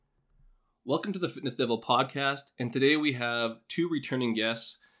Welcome to the Fitness Devil podcast, and today we have two returning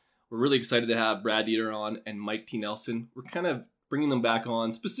guests. We're really excited to have Brad Dieter on and Mike T. Nelson. We're kind of bringing them back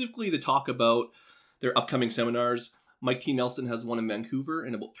on specifically to talk about their upcoming seminars. Mike T. Nelson has one in Vancouver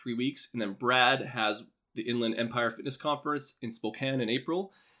in about 3 weeks, and then Brad has the Inland Empire Fitness Conference in Spokane in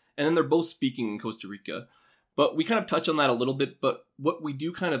April, and then they're both speaking in Costa Rica. But we kind of touch on that a little bit, but what we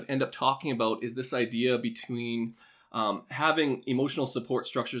do kind of end up talking about is this idea between having emotional support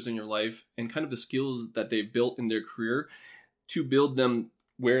structures in your life and kind of the skills that they've built in their career to build them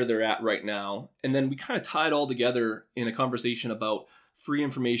where they're at right now. And then we kind of tie it all together in a conversation about free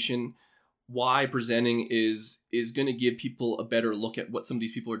information, why presenting is going to give people a better look at what some of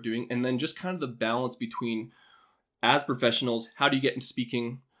these people are doing, and then just kind of the balance between, as professionals, how do you get into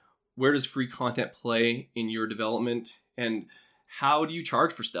speaking, where does free content play in your development, and how do you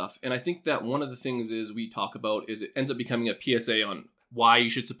charge for stuff? And I think that one of the things is we talk about is it ends up becoming a PSA on why you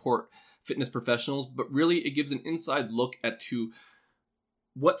should support fitness professionals, but really it gives an inside look at to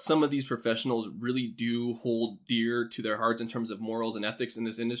what some of these professionals really do hold dear to their hearts in terms of morals and ethics in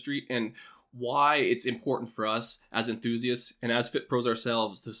this industry, and why it's important for us as enthusiasts and as fit pros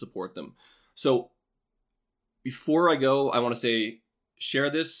ourselves to support them. So before I go, I want to say, share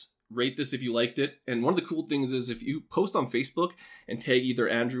this, rate this if you liked it. And one of the cool things is if you post on Facebook and tag either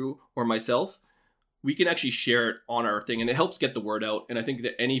Andrew or myself, we can actually share it on our thing, and it helps get the word out. And I think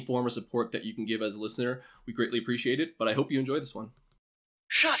that any form of support that you can give as a listener, we greatly appreciate it. But I hope you enjoy this one.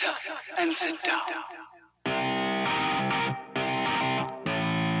 Shut up and sit down.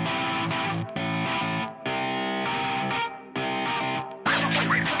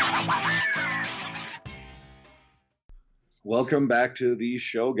 Welcome back to the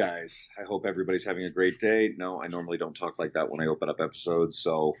show, guys. I hope everybody's having a great day. No, I normally don't talk like that when I open up episodes,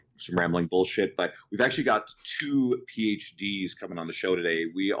 so some rambling bullshit. But we've actually got two PhDs coming on the show today.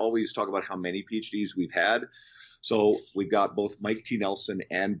 We always talk about how many PhDs we've had. So we've got both Mike T. Nelson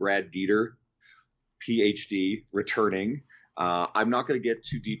and Brad Dieter, PhD, returning. I'm not going to get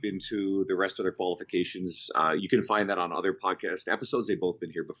too deep into the rest of their qualifications. You can find that on other podcast episodes. They've both been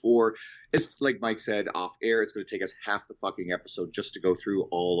here before. It's like Mike said off air, it's going to take us half the fucking episode just to go through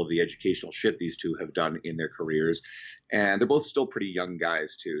all of the educational shit these two have done in their careers. And they're both still pretty young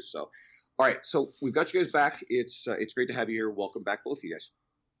guys too. So, all right. So we've got you guys back. It's great to have you here. Welcome back, both of you guys.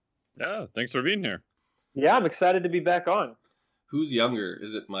 Yeah. Thanks for being here. Yeah, I'm excited to be back on. Who's younger?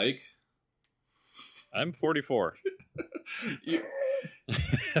 Is it Mike? I'm 44.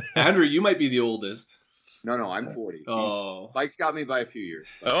 Andrew, you might be the oldest. No, I'm 40. Oh. Mike's got me by a few years.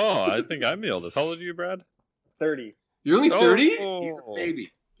 Oh, I think I'm the oldest. How old are you, Brad? 30. You're only 30? Oh. He's a baby.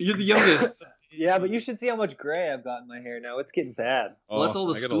 You're the youngest. Yeah, but you should see how much gray I've got in my hair now. It's getting bad. Well, that's all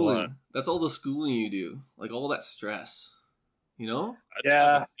the I get a lot. schooling. That's all the schooling you do. Like all that stress. You know? I didn't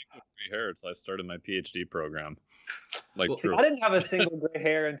have a single gray hair until I started my PhD program. True. I didn't have a single gray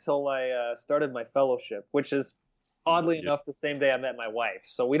hair until I started my fellowship, which is oddly enough the same day I met my wife.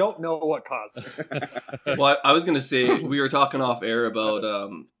 So we don't know what caused it. Well, I was going to say, we were talking off air about,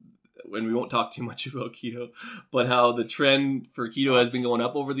 and we won't talk too much about keto, but how the trend for keto has been going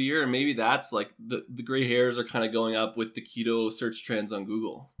up over the year. And maybe that's like the gray hairs are kind of going up with the keto search trends on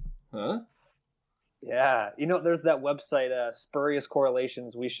Google. Huh? Yeah. There's that website, Spurious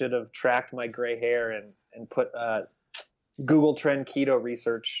Correlations. We should have tracked my gray hair and put Google Trend keto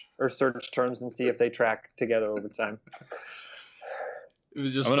research or search terms and see if they track together over time. It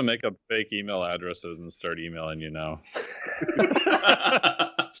was just I'm going to make up fake email addresses and start emailing you now.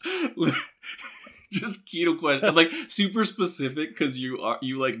 Just keto question, like super specific because you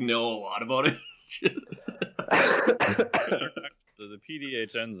like know a lot about it. The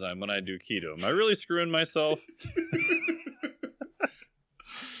PDH enzyme when I do keto. Am I really screwing myself?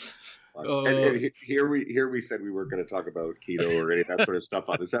 And here we said we weren't going to talk about keto or any of that sort of stuff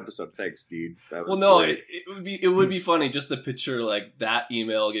on this episode. Thanks, Dean. Well, no, it would be funny just to picture like that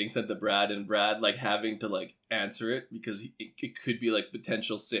email getting sent to Brad and Brad like having to like answer it because it could be like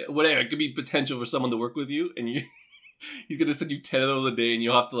potential whatever. It could be potential for someone to work with you, and he's going to send you 10 of those a day, and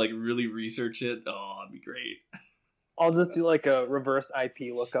you'll have to like really research it. Oh, it'd be great. I'll just do like a reverse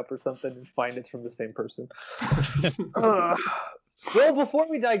IP lookup or something and find it's from the same person. Well, before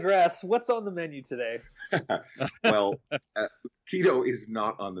we digress, what's on the menu today? Well, keto is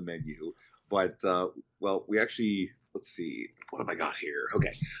not on the menu, but, we actually, let's see, what have I got here?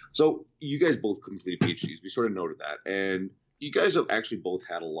 Okay, so you guys both completed PhDs. We sort of noted that, and you guys have actually both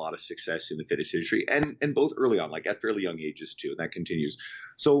had a lot of success in the fitness industry, and both early on, like at fairly young ages too, and that continues.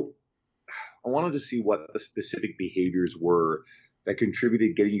 So I wanted to see what the specific behaviors were that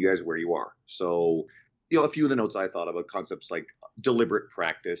contributed getting you guys where you are. So a few of the notes I thought about concepts like deliberate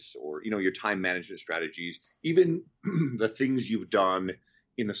practice, or your time management strategies, even the things you've done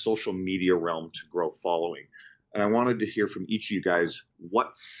in the social media realm to grow following. And I wanted to hear from each of you guys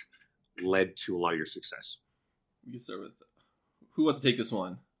what's led to a lot of your success. We can start with who wants to take this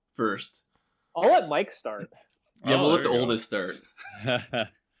one first. I'll let Mike start. Yeah, we'll let the there you oldest start.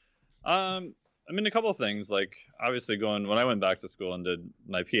 I mean, a couple of things. Like, obviously, when I went back to school and did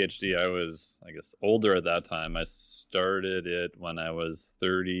my PhD, I was, I guess, older at that time. I started it when I was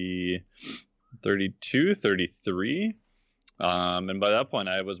 32, 33. And by that point,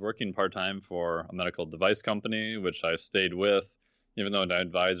 I was working part-time for a medical device company, which I stayed with, even though my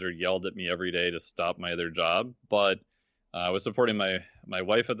advisor yelled at me every day to stop my other job. But I was supporting my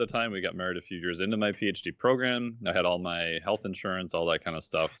wife at the time. We got married a few years into my PhD program. I had all my health insurance, all that kind of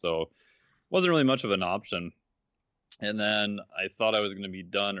stuff. So wasn't really much of an option. And then I thought I was going to be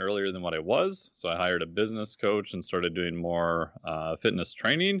done earlier than what I was. So I hired a business coach and started doing more fitness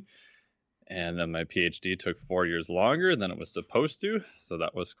training. And then my PhD took 4 years longer than it was supposed to. So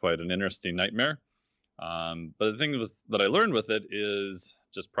that was quite an interesting nightmare. But the thing that I learned with it is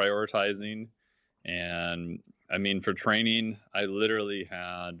just prioritizing. And I mean, for training, I literally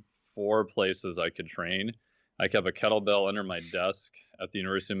had 4 places I could train. I kept a kettlebell under my desk at the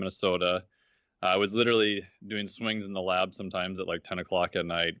University of Minnesota. I was literally doing swings in the lab sometimes at like 10 o'clock at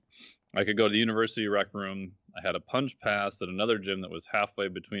night. I could go to the university rec room. I had a punch pass at another gym that was halfway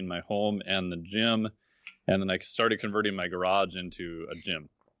between my home and the gym. And then I started converting my garage into a gym.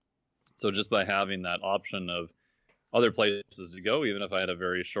 So just by having that option of other places to go, even if I had a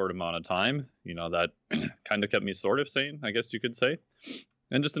very short amount of time, that kind of kept me sort of sane, I guess you could say.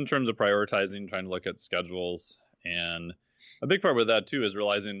 And just in terms of prioritizing, trying to look at schedules. And a big part with that too is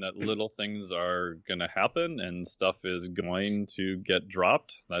realizing that little things are going to happen and stuff is going to get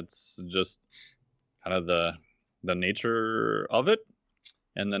dropped. That's just kind of the nature of it.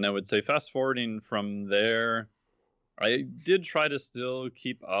 And then I would say fast forwarding from there, I did try to still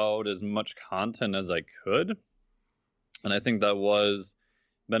keep out as much content as I could. And I think that was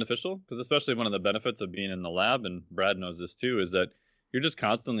beneficial, because especially one of the benefits of being in the lab, and Brad knows this too, is that you're just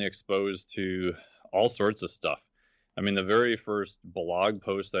constantly exposed to all sorts of stuff. I mean, the very first blog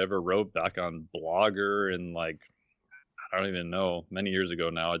post I ever wrote back on Blogger in I don't even know, many years ago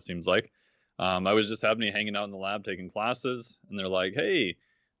now, it seems like. I was just hanging out in the lab taking classes, and they're like, hey,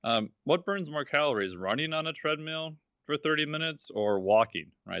 what burns more calories, running on a treadmill for 30 minutes or walking,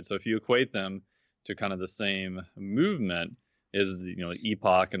 right? So if you equate them to kind of the same movement, is,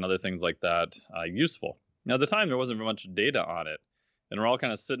 EPOC and other things like that useful? Now, at the time, there wasn't much data on it, and we're all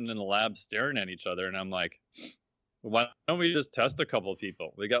kind of sitting in the lab staring at each other, and I'm like, why don't we just test a couple of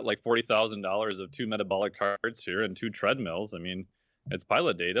people? We got like $40,000 of 2 metabolic carts here and 2 treadmills. I mean, it's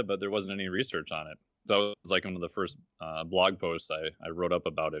pilot data, but there wasn't any research on it. So that was like one of the first blog posts I wrote up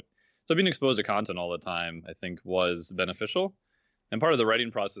about it. So being exposed to content all the time, I think, was beneficial. And part of the writing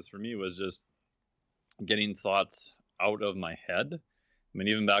process for me was just getting thoughts out of my head. I mean,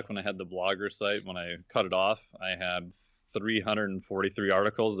 even back when I had the Blogger site, when I cut it off, I had 343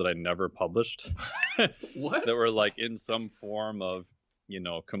 articles that I never published. What? That were like in some form of,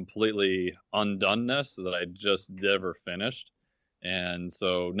 completely undoneness that I just never finished. And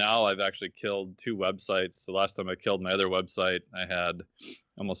so now I've actually killed 2 websites. The last time I killed my other website, I had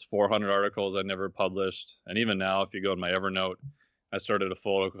almost 400 articles I never published. And even now, if you go in my Evernote, I started a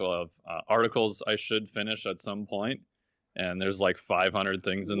folder of articles I should finish at some point. And there's like 500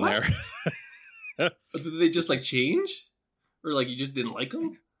 things in there. Did they just change? Or you just didn't like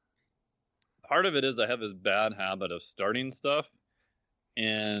them? Part of it is I have this bad habit of starting stuff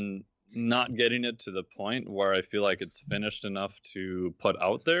and not getting it to the point where I feel like it's finished enough to put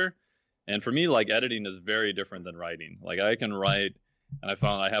out there. And for me, editing is very different than writing. I can write, and I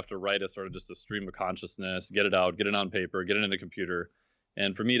found I have to write as sort of just a stream of consciousness, get it out, get it on paper, get it in the computer.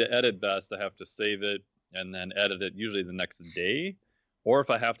 And for me to edit best, I have to save it and then edit it usually the next day. Or if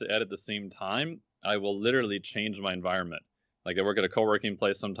I have to edit the same time, I will literally change my environment. I work at a co-working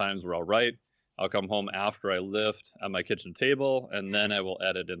place sometimes where I'll write. I'll come home after I lift at my kitchen table, and then I will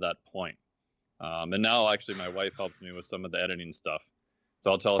edit at that point. And now, actually, my wife helps me with some of the editing stuff. So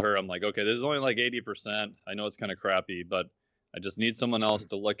I'll tell her, I'm like, okay, this is only 80%. I know it's kind of crappy, but I just need someone else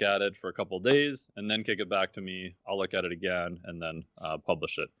to look at it for a couple of days and then kick it back to me. I'll look at it again and then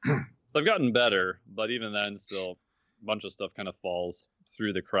publish it. So I've gotten better, but even then, still, a bunch of stuff kind of falls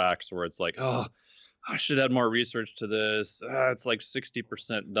through the cracks where it's like, oh, I should add more research to this. It's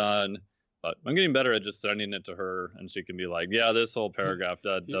 60% done. But I'm getting better at just sending it to her, and she can be like, yeah, this whole paragraph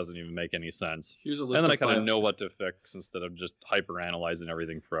doesn't even make any sense. Here's a list and then of I kind 5. of know what to fix instead of just hyper-analyzing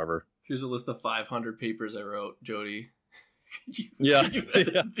everything forever. Here's a list of 500 papers I wrote, Jody. Yeah.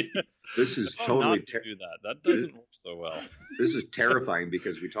 This is Oh, totally not to do that. That doesn't work so well. this is terrifying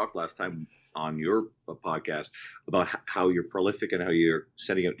because we talked last time on your podcast about how you're prolific and how you're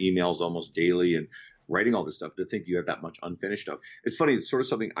sending out emails almost daily and writing all this stuff. To think you have that much unfinished stuff. It's funny. It's sort of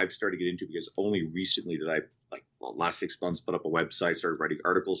something I've started to get into because only recently did I, last 6 months, put up a website, started writing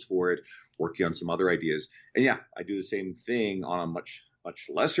articles for it, working on some other ideas. And yeah, I do the same thing on a much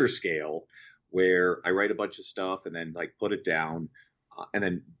lesser scale, where I write a bunch of stuff and then put it down, and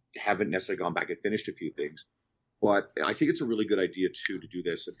then haven't necessarily gone back and finished a few things. But I think it's a really good idea too to do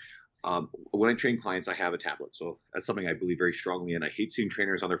this. When I train clients, I have a tablet, so that's something I believe very strongly in. I hate seeing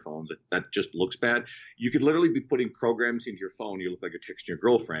trainers on their phones. That just looks bad. You could literally be putting programs into your phone. You look like you're texting your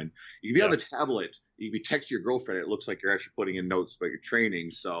girlfriend. You can be on the tablet. You can be texting your girlfriend. It looks like you're actually putting in notes about your training.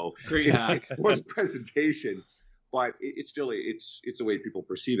 So Great hack. it's more the presentation. But it's still it's the way people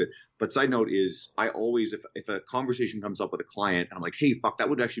perceive it. But side note is, I always, if a conversation comes up with a client and I'm like, hey, fuck, that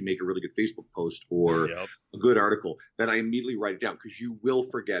would actually make a really good Facebook post or a good article, then I immediately write it down, because you will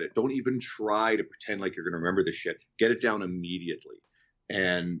forget it. Don't even try to pretend like you're going to remember this shit. Get it down immediately.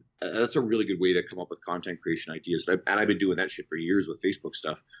 And that's a really good way to come up with content creation ideas. And I've been doing that shit for years with Facebook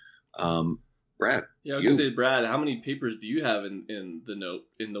stuff. Brad. Yeah, I was going to say, Brad, how many papers do you have in the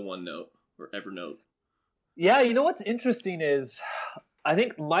OneNote or Evernote? Yeah, you know what's interesting is I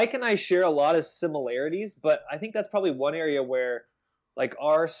think Mike and I share a lot of similarities, but I think that's probably one area where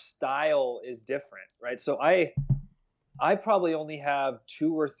our style is different, right? So I probably only have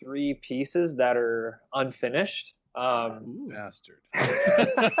 2 or 3 pieces that are unfinished. Bastard.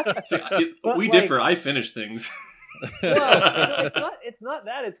 See, we differ. I finish things. Well, it's not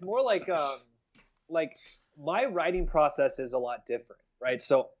that. It's more like my writing process is a lot different, right?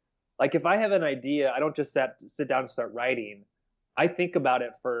 So if I have an idea, I don't just sit down and start writing. I think about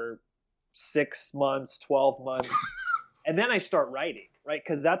it for 6 months, 12 months, and then I start writing, right?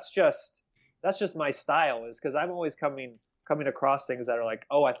 Because that's just my style, is because I'm always coming across things that are like,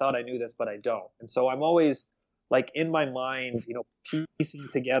 oh, I thought I knew this, but I don't. And so I'm always in my mind, piecing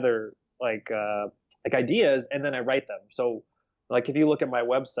together ideas, and then I write them. So if you look at my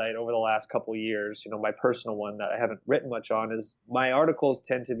website over the last couple of years, my personal one that I haven't written much on, is my articles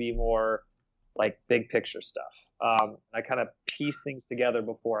tend to be more big picture stuff. I kind of piece things together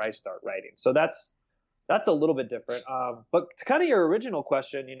before I start writing. So that's a little bit different. But to kind of your original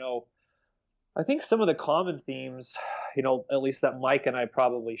question, I think some of the common themes, at least that Mike and I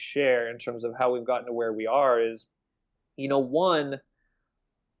probably share in terms of how we've gotten to where we are is, one,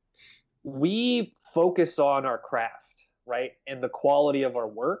 we focus on our craft, right? And the quality of our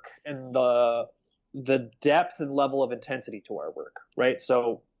work and the depth and level of intensity to our work, right?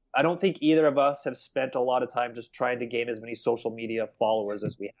 So I don't think either of us have spent a lot of time just trying to gain as many social media followers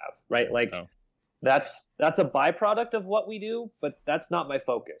as we have, right? No. That's a byproduct of what we do, but that's not my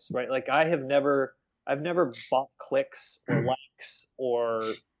focus, right? I've never bought clicks or likes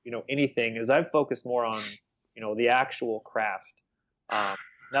or anything, as I've focused more on the actual craft.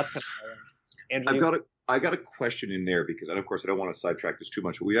 That's kind of Andrew. I got a question in there, because, and of course I don't want to sidetrack this too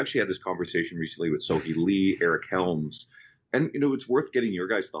much, but we actually had this conversation recently with Sohee Lee, Eric Helms, and it's worth getting your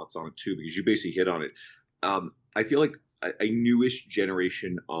guys' thoughts on it too, because you basically hit on it. I feel like a newish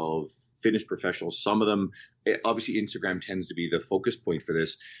generation of fitness professionals, some of them, obviously Instagram tends to be the focus point for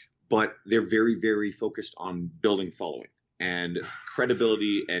this, but they're very, very focused on building following and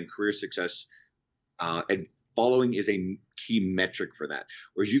credibility and career success, and following is a key metric for that.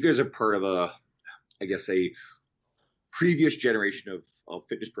 Whereas you guys are part of a previous generation of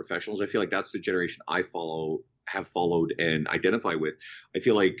fitness professionals. I feel like that's the generation I have followed and identify with. I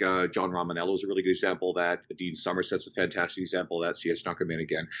feel like John Romaniello is a really good example of that. Dean Somerset's a fantastic example of that. See, I snuck him in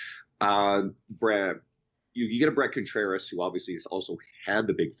again. Brad, you get a Brett Contreras, who obviously has also had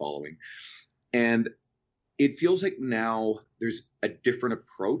the big following. And it feels like now there's a different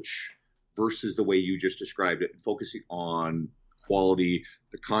approach versus the way you just described it, focusing on quality,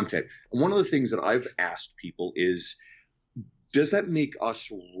 the content. And one of the things that I've asked people is, does that make us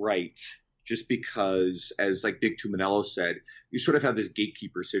right? Just because, as Dick Tuminello said, you sort of have this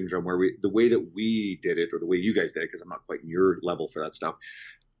gatekeeper syndrome where the way that we did it, or the way you guys did it, because I'm not quite in your level for that stuff.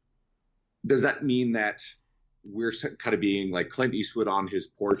 Does that mean that we're kind of being like Clint Eastwood on his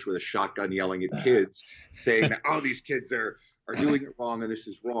porch with a shotgun yelling at kids, saying that, oh, these kids are doing it wrong and this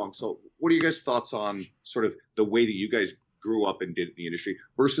is wrong? So what are you guys' thoughts on sort of the way that you guys grew up and did in the industry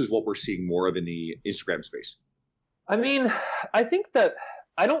versus what we're seeing more of in the Instagram space? I mean, I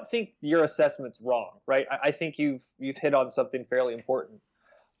don't think your assessment's wrong, right? I think you've hit on something fairly important.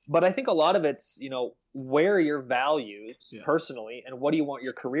 But I think a lot of it's, where are your values Yeah. personally, and what do you want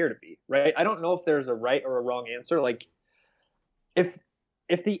your career to be, right? I don't know if there's a right or a wrong answer. Like, if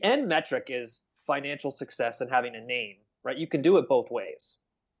the end metric is financial success and having a name, right, you can do it both ways,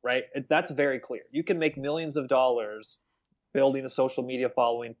 right? That's very clear. You can make millions of dollars building a social media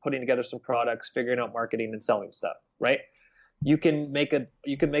following, putting together some products, figuring out marketing and selling stuff, right? You can make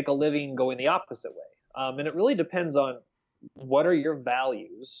a living going the opposite way. And it really depends on what are your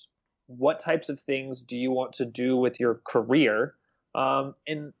values, what types of things do you want to do with your career,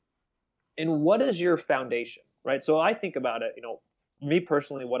 and what is your foundation, right? So I think about it, me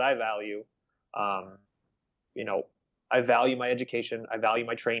personally, what I value, um, I value my education, I value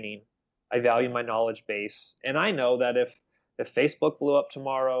my training, I value my knowledge base, and I know that if Facebook blew up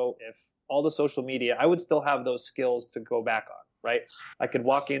tomorrow, if all the social media, I would still have those skills to go back on, right? I could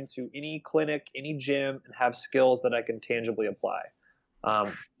walk into any clinic, any gym, and have skills that I can tangibly apply.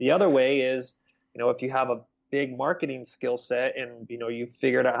 The other way is, if you have a big marketing skill set and you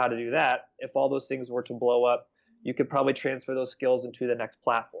figured out how to do that, if all those things were to blow up, you could probably transfer those skills into the next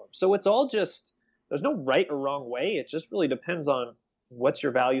platform. So it's all just, there's no right or wrong way. It just really depends on what's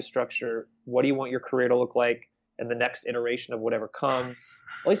your value structure, what do you want your career to look like, and the next iteration of whatever comes.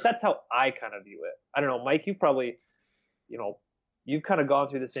 At least that's how I kind of view it. I don't know, Mike, you've probably, you've kind of gone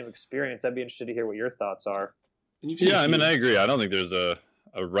through the same experience. I'd be interested to hear what your thoughts are. Yeah, I mean, I agree. I don't think there's a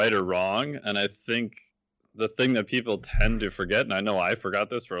right or wrong. And I think the thing that people tend to forget, and I know I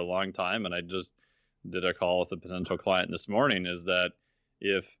forgot this for a long time, and I just did a call with a potential client this morning, is that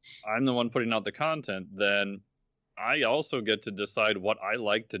if I'm the one putting out the content, then I also get to decide what I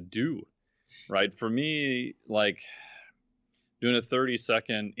like to do, right? For me, like doing a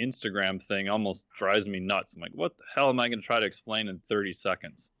 30-second Instagram thing almost drives me nuts. I'm like, what the hell am I going to try to explain in 30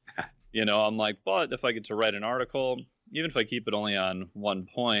 seconds? I'm like, but if I get to write an article, even if I keep it only on one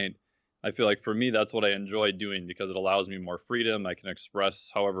point, I feel like for me, that's what I enjoy doing because it allows me more freedom. I can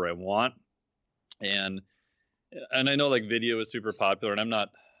express however I want. And I know like video is super popular, and I'm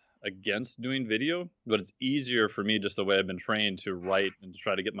not against doing video, but it's easier for me just the way I've been trained to write and to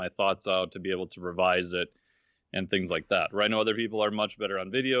try to get my thoughts out, to be able to revise it and things like that. Where I know other people are much better on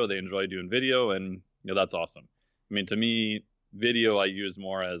video. They enjoy doing video, and that's awesome. I mean, to me, video I use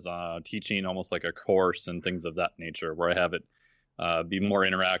more as teaching, almost like a course and things of that nature, where I have it be more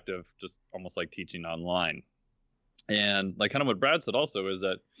interactive, just almost like teaching online. And like kind of what Brad said also is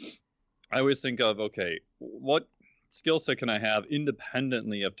that I always think of, okay, what skill set can I have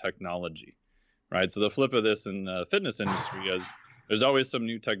independently of technology, right? So the flip of this in the fitness industry is there's always some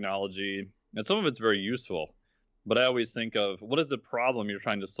new technology, and some of it's very useful. But I always think of what is the problem you're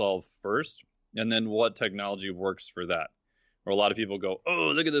trying to solve first, and then what technology works for that. Or a lot of people go,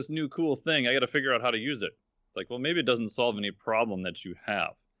 oh, look at this new cool thing. I got to figure out how to use it. It's like, well, maybe it doesn't solve any problem that you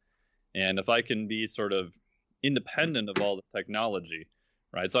have. And if I can be sort of independent of all the technology,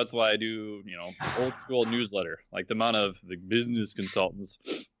 right? So that's why I do, old school newsletter. Like the amount of the business consultants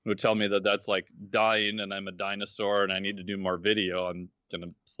who tell me that that's like dying and I'm a dinosaur and I need to do more video, I'm going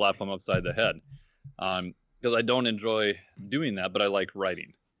to slap them upside the head. Because I don't enjoy doing that, but I like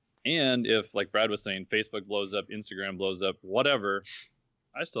writing. And if, like Brad was saying, Facebook blows up, Instagram blows up, whatever,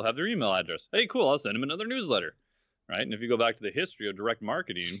 I still have their email address. Hey, cool, I'll send them another newsletter, right? And if you go back to the history of direct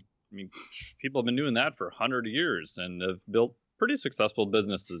marketing, I mean, people have been doing that for 100 years and have built pretty successful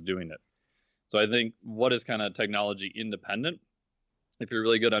businesses doing it. So I think what is kind of technology independent? If you're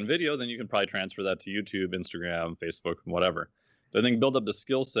really good on video, then you can probably transfer that to YouTube, Instagram, Facebook, whatever. So I think build up the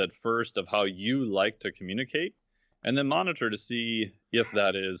skill set first of how you like to communicate, and then monitor to see if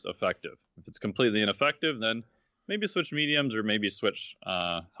that is effective. If it's completely ineffective, then maybe switch mediums or maybe switch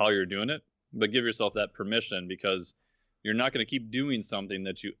how you're doing it, but give yourself that permission, because you're not going to keep doing something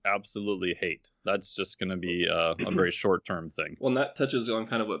that you absolutely hate. That's just going to be a very short-term thing. Well, and that touches on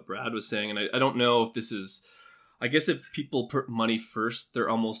kind of what Brad was saying. And I don't know if this is, I guess if people put money first, they're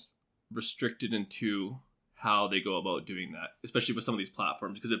almost restricted into how they go about doing that, especially with some of these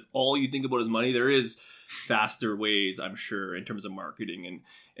platforms. Because if all you think about is money, there is faster ways, I'm sure, in terms of marketing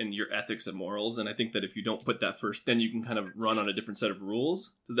and your ethics and morals. And I think that if you don't put that first, then you can kind of run on a different set of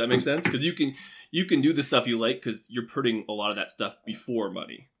rules. Does that make sense? Because you can do the stuff you like because you're putting a lot of that stuff before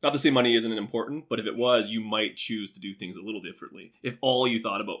money. Not to say money isn't important, but if it was, you might choose to do things a little differently if all you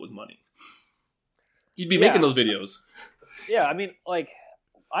thought about was money. You'd be making those videos. Yeah, I mean, like,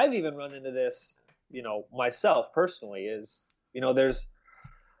 I've even run into this, myself personally, is, there's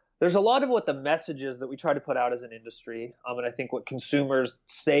a lot of what the messages that we try to put out as an industry, and I think what consumers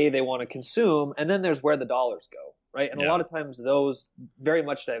say they want to consume, and then there's where the dollars go, right? And a lot of times those very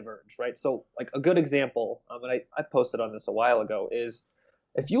much diverge, right? So like a good example, and I posted on this a while ago, is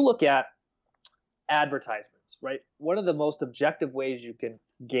if you look at advertisements, right? One of the most objective ways you can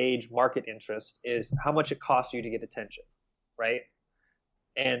gauge market interest is how much it costs you to get attention, right?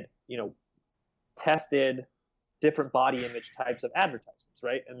 And, tested different body image types of advertisements,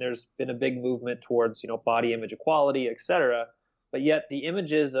 right? And there's been a big movement towards, body image equality, et cetera. But yet the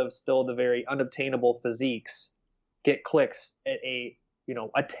images of still the very unobtainable physiques get clicks at a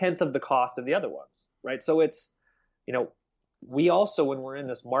tenth of the cost of the other ones, right? So it's, we also, when we're in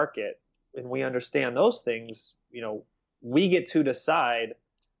this market and we understand those things, we get to decide,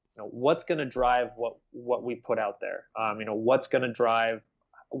 what's going to drive what we put out there. What's going to drive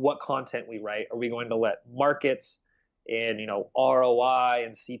what content we write. Are we going to let markets and, ROI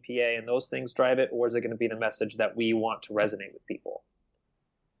and CPA and those things drive it? Or is it going to be the message that we want to resonate with people?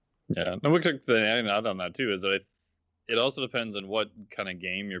 Yeah. And we could add on that too, is that it also depends on what kind of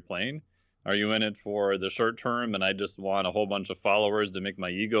game you're playing. Are you in it for the short term and I just want a whole bunch of followers to make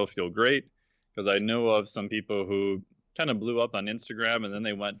my ego feel great? Because I know of some people who kind of blew up on Instagram and then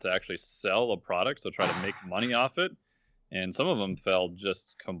they went to actually sell a product to try to make money off it. And some of them fell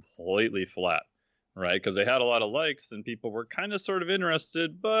just completely flat, right? Because they had a lot of likes and people were kind of sort of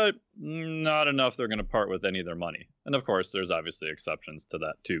interested, but not enough they're going to part with any of their money. And of course, there's obviously exceptions to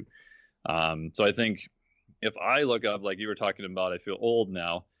that too. So I think if I look up, like you were talking about, I feel old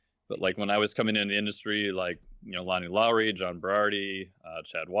now, but like when I was coming into the industry, like, Lonnie Lowry, John Berardi,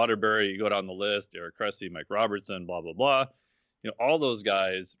 Chad Waterbury, you go down the list, Eric Cressy, Mike Robertson, blah, blah, blah. All those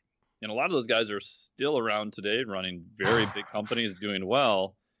guys, and a lot of those guys are still around today running very big companies doing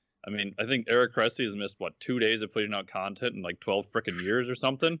well. I mean, I think Eric Cressy has missed, 2 days of putting out content in like 12 freaking years or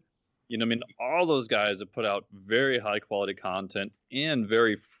something. All those guys have put out very high quality content and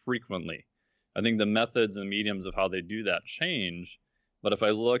very frequently. I think the methods and mediums of how they do that change. But if I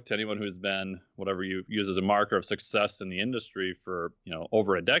look to anyone who's been, whatever you use as a marker of success in the industry for,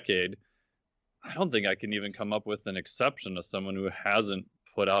 over a decade, I don't think I can even come up with an exception to someone who hasn't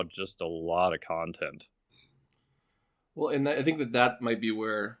put out just a lot of content. Well, and I think that might be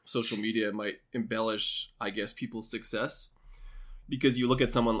where social media might embellish, I guess, people's success. Because you look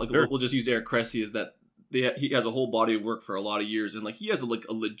at someone like, sure. We'll just use Eric Cressy, is that he has a whole body of work for a lot of years, and like he has a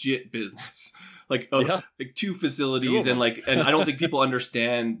legit business, like 2 facilities, and I don't think people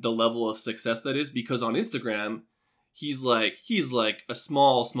understand the level of success that is, because on Instagram he's like a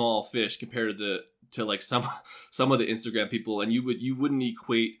small fish compared to like some of the Instagram people, and you wouldn't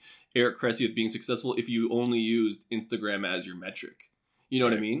equate Eric Cressy with being successful if you only used Instagram as your metric. You know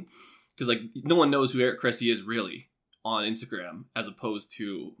what I mean? Because like no one knows who Eric Cressy is really on Instagram, as opposed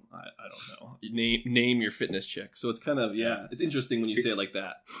to I don't know, name your fitness chick. So it's kind of it's interesting when you say it like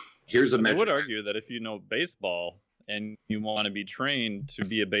that. Here's a metric. I would argue that if you know baseball and you want to be trained to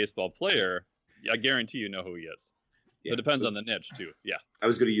be a baseball player, I guarantee you know who he is. So it depends on the niche too. Yeah. I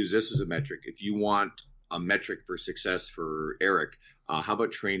was going to use this as a metric. If you want a metric for success for Eric, how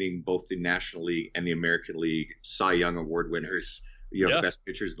about training both the National League and the American League Cy Young Award winners? The best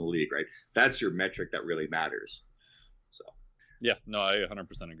pitchers in the league, right? That's your metric that really matters. So, yeah, no, I 100%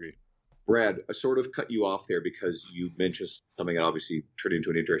 agree. Brad, I sort of cut you off there because you mentioned something that obviously turned into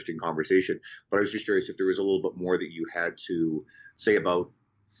an interesting conversation. But I was just curious if there was a little bit more that you had to say about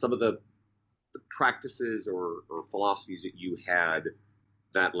some of the practices or philosophies that you had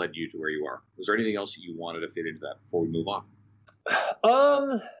that led you to where you are. Was there anything else that you wanted to fit into that before we move on?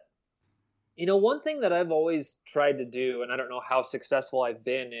 One thing that I've always tried to do, and I don't know how successful I've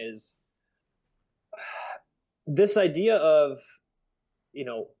been, is this idea of,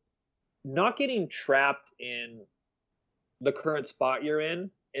 not getting trapped in the current spot you're in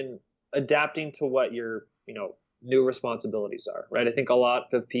and adapting to what your, new responsibilities are, right? I think a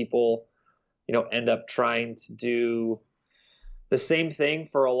lot of people, end up trying to do the same thing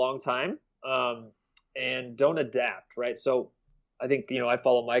for a long time and don't adapt, right? So I think, I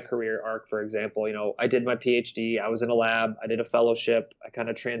follow my career arc, for example. I did my PhD, I was in a lab, I did a fellowship, I kind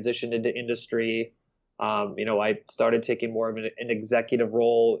of transitioned into industry. I started taking more of an executive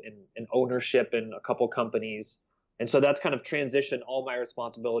role in ownership in a couple companies. And so that's kind of transitioned all my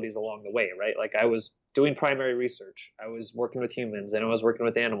responsibilities along the way, right? Like I was doing primary research, I was working with humans, then I was working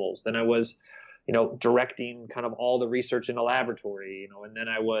with animals, then I was, directing kind of all the research in a laboratory, and then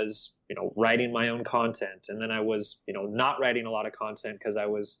I was, writing my own content. And then I was, not writing a lot of content because I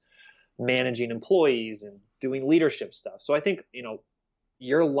was managing employees and doing leadership stuff. So I think,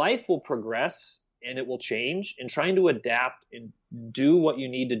 your life will progress and it will change, and trying to adapt and do what you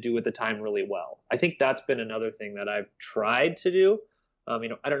need to do at the time really well. I think that's been another thing that I've tried to do. I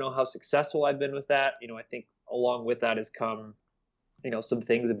don't know how successful I've been with that. I think along with that has come, some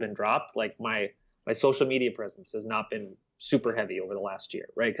things have been dropped. Like my social media presence has not been super heavy over the last year,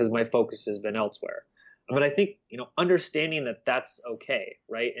 right? Because my focus has been elsewhere. But I think, understanding that that's okay,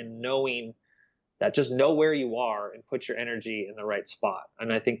 right? And knowing that, just know where you are and put your energy in the right spot.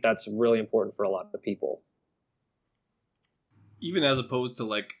 And I think that's really important for a lot of people. Even as opposed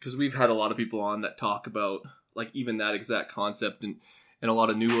to because we've had a lot of people on that talk about even that exact concept, and a lot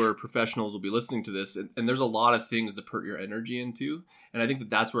of newer professionals will be listening to this, and there's a lot of things to put your energy into. And I think that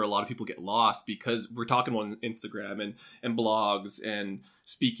that's where a lot of people get lost, because we're talking on Instagram and blogs and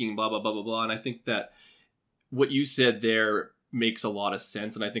speaking, blah, blah, blah, blah, blah. And I think that what you said there makes a lot of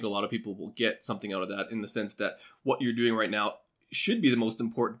sense. And I think a lot of people will get something out of that, in the sense that what you're doing right now should be the most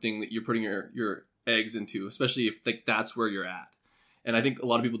important thing that you're putting your eggs into, especially if that's where you're at. And I think a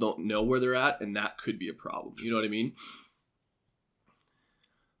lot of people don't know where they're at, and that could be a problem. You know what I mean?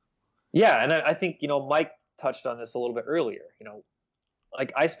 Yeah. And I think, Mike touched on this a little bit earlier.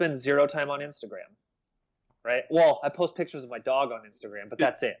 I spend zero time on Instagram, right? Well, I post pictures of my dog on Instagram, but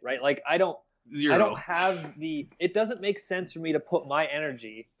that's it, right? I don't have it doesn't make sense for me to put my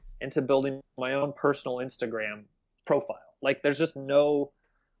energy into building my own personal Instagram profile. There's just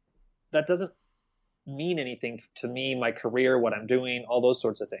that doesn't mean anything to me, my career, what I'm doing, all those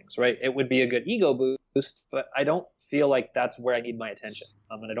sorts of things, right? It would be a good ego boost, but I don't feel like that's where I need my attention.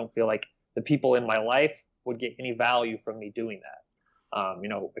 And I don't feel like the people in my life would get any value from me doing that.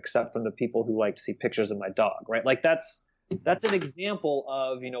 Except from the people who like to see pictures of my dog, right? That's an example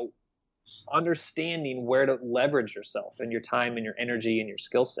of, understanding where to leverage yourself and your time and your energy and your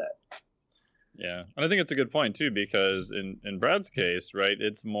skill set. Yeah. And I think it's a good point too, because in Brad's case, right,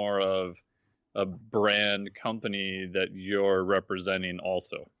 it's more of a brand company that you're representing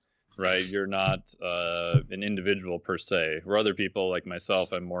also, right? You're not an individual per se. Where other people like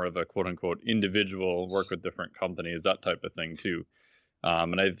myself, I'm more of a quote unquote individual, work with different companies, that type of thing too.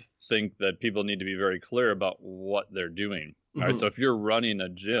 And I think that people need to be very clear about what they're doing. All right. So if you're running a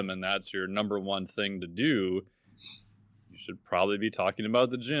gym and that's your number one thing to do, you should probably be talking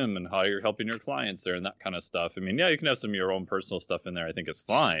about the gym and how you're helping your clients there and that kind of stuff. I mean, yeah, you can have some of your own personal stuff in there. I think it's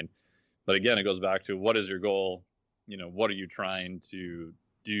fine. But again, it goes back to, what is your goal? What are you trying to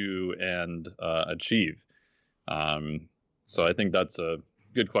do and achieve? So I think that's a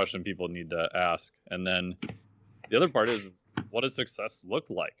good question people need to ask. And then the other part is, what does success look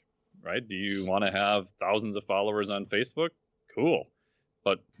like, right? Do you want to have thousands of followers on Facebook? Cool.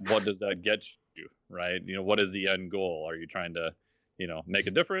 But what does that get you, right? What is the end goal? Are you trying to, make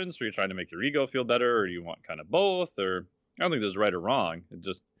a difference? Or are you trying to make your ego feel better? Or do you want kind of both? Or I don't think there's right or wrong. It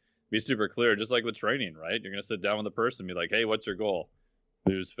just be super clear, just like with training, right? You're going to sit down with the person and be like, hey, what's your goal?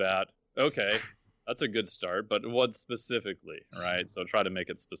 Lose fat. Okay, that's a good start. But what specifically, right? So try to make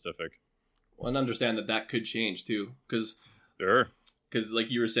it specific. Well, and understand that could change too. Sure. Because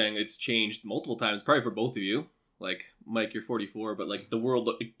like you were saying, it's changed multiple times, probably for both of you. Mike, you're 44, but the world,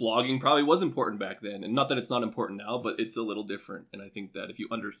 blogging probably was important back then. And not that it's not important now, but it's a little different. And I think that if you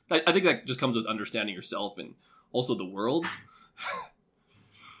I think that just comes with understanding yourself and also the world.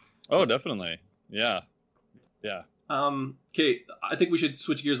 Oh, definitely. Yeah. Yeah. Okay, I think we should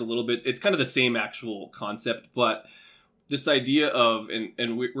switch gears a little bit. It's kind of the same actual concept, but this idea of,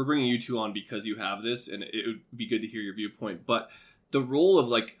 and we're bringing you two on because you have this, and it would be good to hear your viewpoint, but the role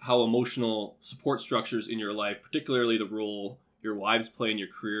of how emotional support structures in your life, particularly the role your wives play in your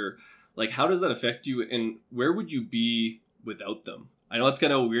career, how does that affect you, and where would you be without them? I know that's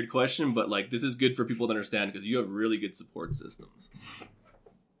kind of a weird question, but this is good for people to understand because you have really good support systems.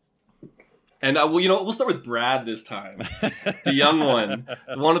 And we'll start with Brad this time, the young one,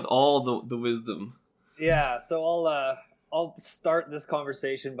 the one with all the wisdom. Yeah, so I'll start this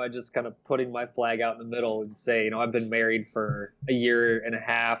conversation by just kind of putting my flag out in the middle and say, I've been married for a year and a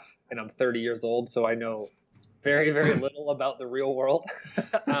half, and I'm 30 years old, so I know very, very little about the real world.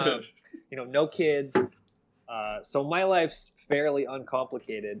 No kids, so my life's fairly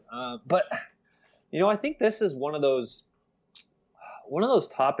uncomplicated. But I think this is one of those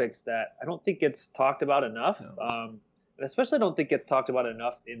topics that I don't think gets talked about enough. No. And especially I don't think gets talked about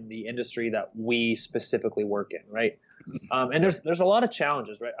enough in the industry that we specifically work in, right? And there's a lot of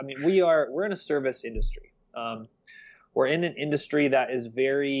challenges, right? I mean, we're in a service industry. We're in an industry that is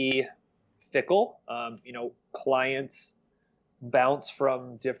very fickle. Clients bounce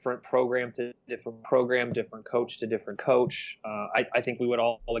from different program to different program, different coach to different coach. I think we would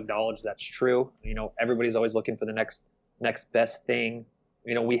all acknowledge that's true. Everybody's always looking for the next best thing.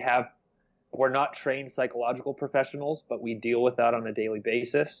 We're not trained psychological professionals, but we deal with that on a daily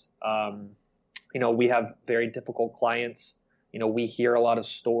basis. We have very difficult clients. We hear a lot of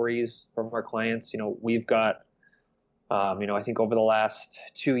stories from our clients. We've got I think over the last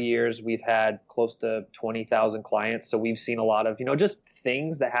 2 years, we've had close to 20,000 clients. So we've seen a lot of, just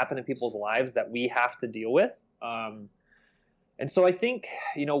things that happen in people's lives that we have to deal with. And so I think,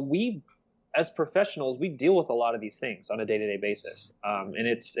 we, as professionals, we deal with a lot of these things on a day-to-day basis. And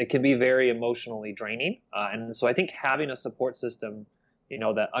it can be very emotionally draining. And so I think having a support system,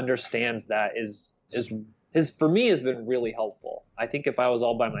 that understands that is for me has been really helpful. I think if I was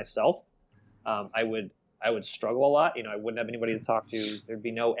all by myself, I would struggle a lot. I wouldn't have anybody to talk to. There'd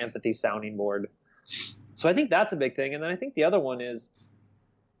be no empathy sounding board. So I think that's a big thing. And then I think the other one is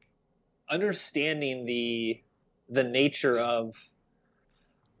understanding the nature of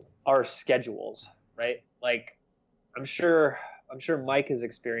our schedules, right? Like I'm sure Mike has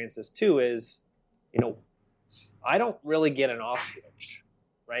experienced this too, is, I don't really get an off switch,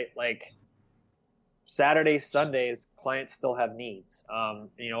 right? Like Saturdays, Sundays, clients still have needs. And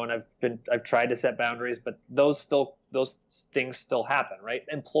I've tried to set boundaries, but those things still happen, right?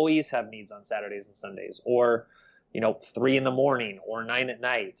 Employees have needs on Saturdays and Sundays, or, 3 a.m, or 9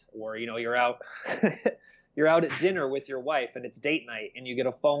 p.m, or, you're out, you're out at dinner with your wife and it's date night and you get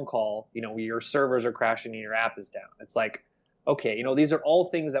a phone call, your servers are crashing and your app is down. It's like, okay, these are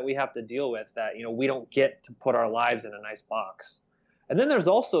all things that we have to deal with that, we don't get to put our lives in a nice box. And then there's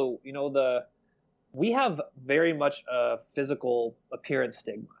also, we have very much a physical appearance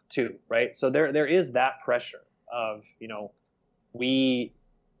stigma too, right? So there is that pressure of, we,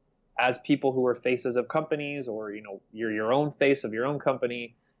 as people who are faces of companies, or, you're your own face of your own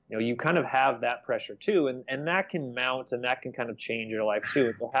company, you kind of have that pressure too. And that can mount and that can kind of change your life too.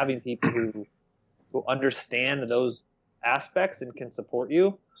 And so having people who understand those aspects and can support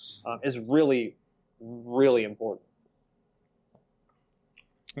you is really, really important.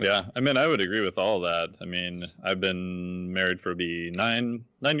 Yeah, I mean, I would agree with all that. I mean, I've been married for 9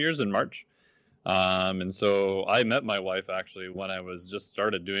 years in March. And so I met my wife actually when I was just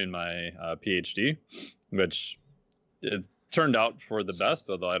started doing my PhD, which it turned out for the best,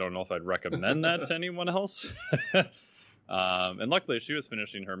 although I don't know if I'd recommend that to anyone else. And luckily she was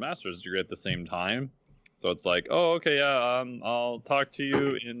finishing her master's degree at the same time. So it's like, oh, okay, yeah, I'll talk to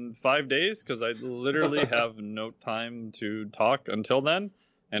you in 5 days because I literally have no time to talk until then.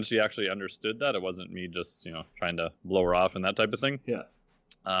 And she actually understood that. It wasn't me just, trying to blow her off and that type of thing. Yeah.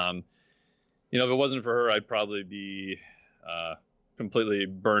 If it wasn't for her, I'd probably be completely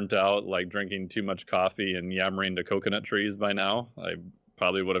burnt out, like drinking too much coffee and yammering to coconut trees by now. I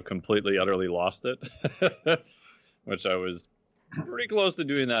probably would have completely, utterly lost it, which I was pretty close to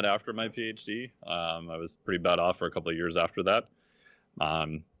doing that after my PhD. I was pretty bad off for a couple of years after that.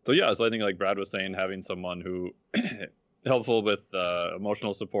 So I think like Brad was saying, having someone who helpful with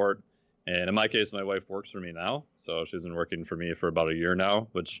emotional support. And in my case, my wife works for me now. So she's been working for me for about a year now,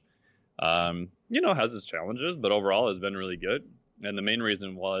 which, has its challenges, but overall has been really good. And the main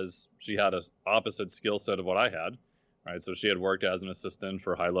reason was she had an opposite skill set of what I had, right? So she had worked as an assistant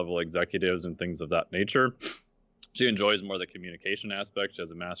for high-level executives and things of that nature. She enjoys more the communication aspect. She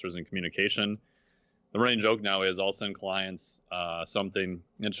has a master's in communication. The running joke now is I'll send clients something,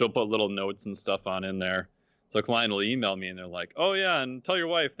 and she'll put little notes and stuff in there. So a client will email me and they're like, oh yeah, and tell your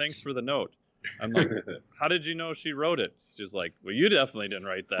wife, thanks for the note. I'm like, how did you know she wrote it? She's like, well, you definitely didn't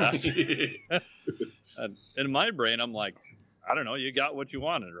write that. And in my brain, I'm like, I don't know, you got what you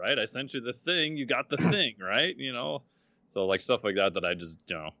wanted, right? I sent you the thing, you got the thing, right? So like stuff like that I just,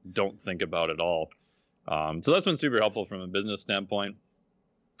 don't think about at all. So that's been super helpful from a business standpoint.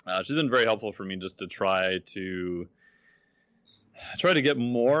 She's been very helpful for me just to try to get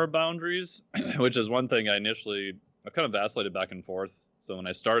more boundaries, which is one thing I kind of vacillated back and forth. So when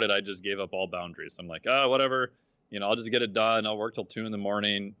I started, I just gave up all boundaries. I'm like, whatever, I'll just get it done. I'll work till 2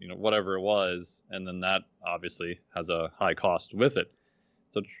 a.m, whatever it was. And then that obviously has a high cost with it.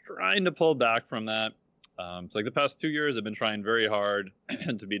 So trying to pull back from that. So like the past 2 years, I've been trying very hard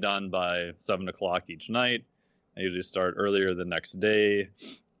to be done by 7 o'clock each night. I usually start earlier the next day.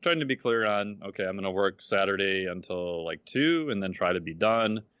 Trying to be clear on, okay, I'm going to work Saturday until like 2 and then try to be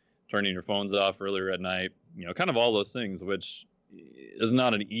done, turning your phones off earlier at night, kind of all those things, which is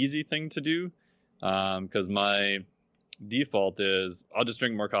not an easy thing to do because my default is I'll just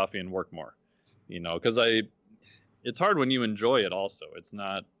drink more coffee and work more, because it's hard when you enjoy it also. It's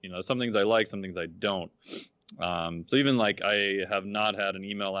not, some things I like, some things I don't. So even like I have not had an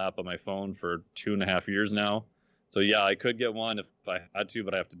email app on my phone for 2.5 years now. So yeah, I could get one if I had to,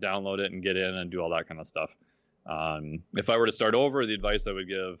 but I have to download it and get in and do all that kind of stuff. If I were to start over, the advice I would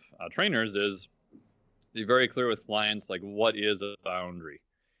give trainers is be very clear with clients, like what is a boundary,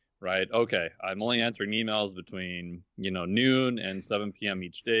 right? Okay, I'm only answering emails between, noon and 7 p.m.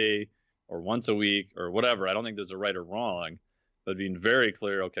 each day, or once a week or whatever. I don't think there's a right or wrong, but being very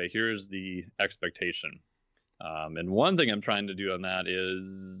clear, okay, here's the expectation. And one thing I'm trying to do on that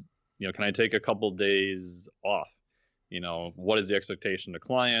is, can I take a couple days off? What is the expectation to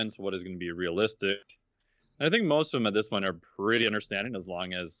clients? What is going to be realistic? And I think most of them at this point are pretty understanding as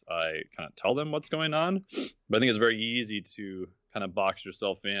long as I kind of tell them what's going on. But I think it's very easy to kind of box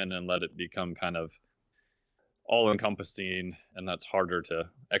yourself in and let it become kind of all-encompassing, and that's harder to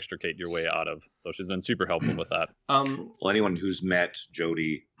extricate your way out of. So she's been super helpful with that. Well, anyone who's met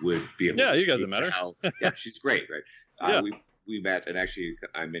Jody would be able to you guys have met her. Yeah, she's great, right? Yeah. We met, and actually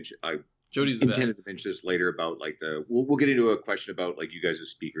I Jody's the intended best. to mention this later about like we'll get into a question about like you guys as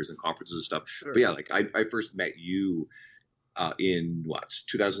speakers and conferences and stuff. Sure. But yeah, like I first met you in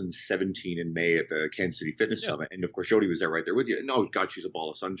 2017 in May at the Kansas City Fitness Summit, and of course Jody was there right there with you. No, God, she's a ball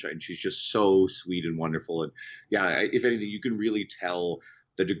of sunshine. She's just so sweet and wonderful, and yeah, if anything, you can really tell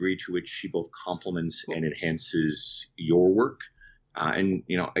the degree to which she both complements and enhances your work. And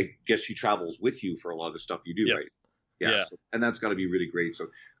I guess she travels with you for a lot of the stuff you do, yes. right? Yeah. So, and that's got to be really great. So, of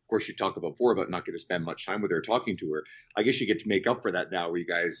course, you talked before about not getting to spend much time with her, talking to her. I guess you get to make up for that now, where you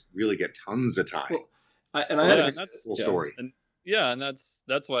guys really get tons of time. Well, that's a cool story. And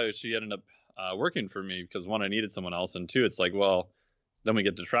that's why she ended up working for me, because one, I needed someone else, and two, it's like, well, then we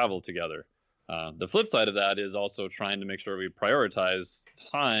get to travel together. The flip side of that is also trying to make sure we prioritize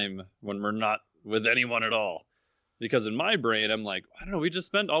time when we're not with anyone at all. Because in my brain, I'm like, I don't know, we just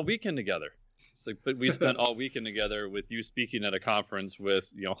spent all weekend together. It's like, but we spent all weekend together with you speaking at a conference with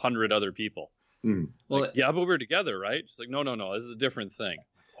 100 other people. Mm. Well, like, yeah, but we're together, right? She's like, no, this is a different thing.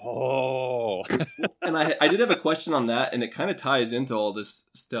 Oh. And I did have a question on that, and it kind of ties into all this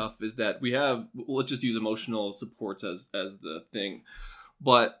stuff, is that we have, let's just use emotional supports as the thing.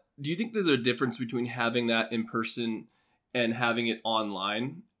 But do you think there's a difference between having that in person and having it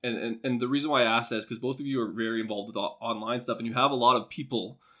online? And the reason why I asked that is because both of you are very involved with online stuff, and you have a lot of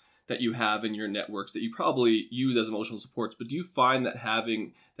people that you have in your networks that you probably use as emotional supports. But do you find that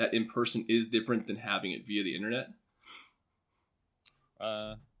having that in person is different than having it via the internet?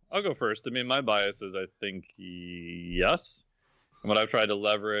 I'll go first. I mean, my bias is I think yes. And what I've tried to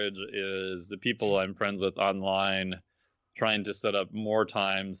leverage is the people I'm friends with online, trying to set up more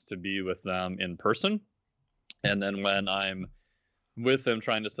times to be with them in person. And then when I'm with them,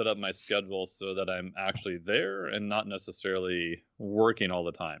 trying to set up my schedule so that I'm actually there and not necessarily working all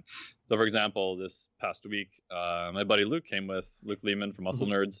the time. So for example, this past week, my buddy Luke Lehman from Muscle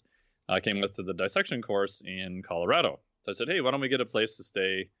Nerds, came with to the dissection course in Colorado. So I said, hey, why don't we get a place to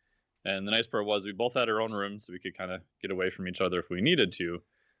stay? And the nice part was we both had our own rooms, so we could kind of get away from each other if we needed to.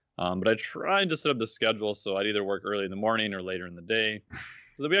 But I tried to set up the schedule so I'd either work early in the morning or later in the day,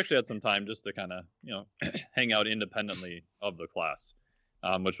 so that we actually had some time just to kind of, hang out independently of the class,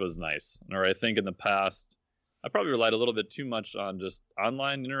 which was nice. Or I think in the past, I probably relied a little bit too much on just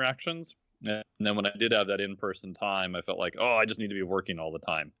online interactions. And then when I did have that in-person time, I felt like, I just need to be working all the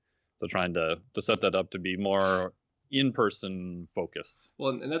time. So trying to set that up to be more in-person focused.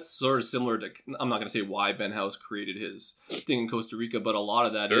 Well, and that's sort of similar to, I'm not going to say why Ben House created his thing in Costa Rica, but a lot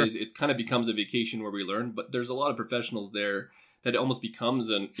of that is it kind of becomes a vacation where we learn, but there's a lot of professionals there that it almost becomes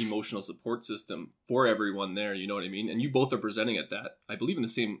an emotional support system for everyone there, you know what I mean? And you both are presenting at that, I believe in the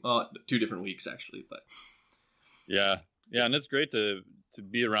same, 2 different weeks actually, but. Yeah, and it's great to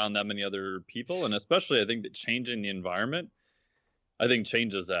be around that many other people, and especially I think that changing the environment, I think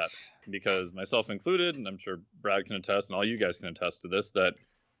changes that, because myself included, and I'm sure Brad can attest, and all you guys can attest to this, that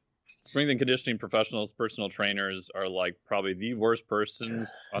strength and conditioning professionals, personal trainers are like probably the worst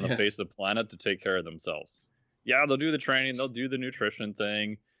persons on the face of the planet to take care of themselves. Yeah, they'll do the training, they'll do the nutrition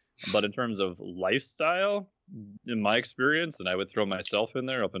thing, but in terms of lifestyle, in my experience, and I would throw myself in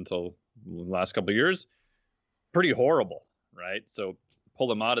there up until the last couple of years, pretty horrible, right? So pull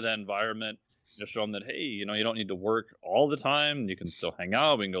them out of that environment, show them that, hey, you don't need to work all the time. You can still hang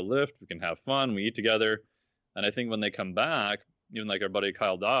out. We can go lift. We can have fun. We eat together. And I think when they come back, even like our buddy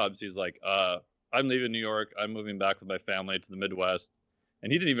Kyle Dobbs, he's like, I'm leaving New York. I'm moving back with my family to the Midwest.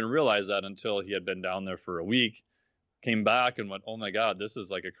 And he didn't even realize that until he had been down there for a week, came back and went, oh my God, this is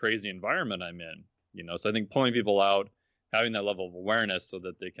like a crazy environment I'm in. So I think pulling people out, having that level of awareness so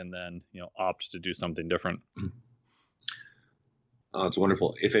that they can then, opt to do something different. Oh, it's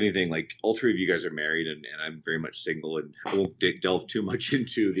wonderful. If anything, like all 3 of you guys are married, and I'm very much single, and I won't delve too much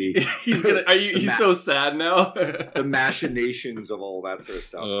into the. He's so sad now. The machinations of all that sort of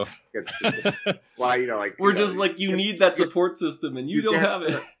stuff. Why, like we're just like you need that support system, and you don't have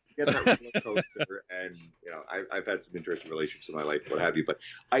it. Get that roller coaster, and I've had some interesting relationships in my life, what have you. But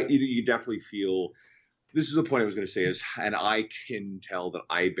you definitely feel this is the point I was going to say is, and I can tell that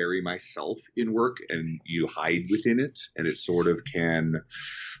I bury myself in work and you hide within it, and it sort of can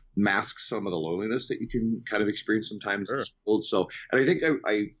mask some of the loneliness that you can kind of experience sometimes. Sure. So, and I think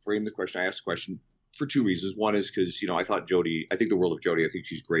I framed the question, I asked the question for two reasons. One is because, I thought I think the world of Jody, I think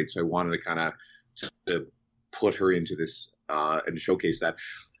she's great. So I wanted to kind of to put her into this and showcase that.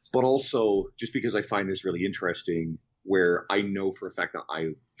 But also just because I find this really interesting, where I know for a fact that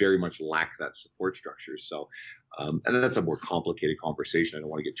I very much lack that support structure. So, and that's a more complicated conversation. I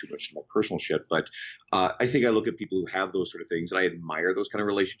don't want to get too much into my personal shit, but I think I look at people who have those sort of things and I admire those kind of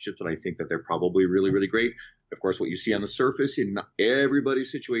relationships, and I think that they're probably really, really great. Of course, what you see on the surface in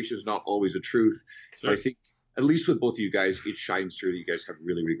everybody's situation is not always the truth. Sure. But I think, at least with both of you guys, it shines through that you guys have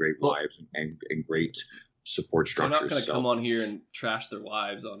really, really great lives and great support I'm structures. not going to come on here and trash their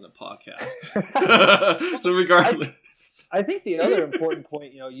wives on the podcast. So regardless. I think the other important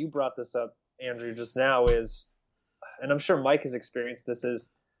point, you brought this up, Andrew, just now is, and I'm sure Mike has experienced this, is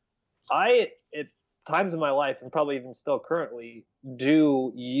at times in my life, and probably even still currently,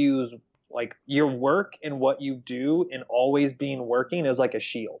 do use like your work and what you do and always being working as like a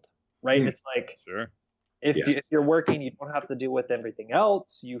shield, right? It's like, Sure. If you're working, you don't have to deal with everything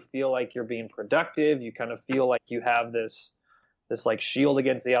else. You feel like you're being productive. You kind of feel like you have this like shield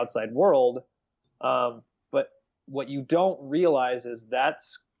against the outside world. But what you don't realize is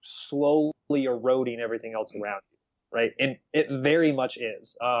that's slowly eroding everything else around you, right? And it very much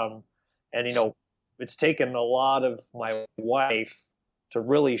is. And it's taken a lot of my wife to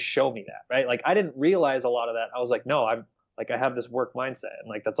really show me that, right? Like I didn't realize a lot of that. I was like, no, I have this work mindset, and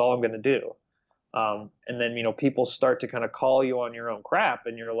like that's all I'm going to do. And then people start to kind of call you on your own crap,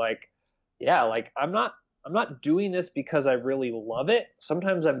 and you're like, yeah, like I'm not doing this because I really love it.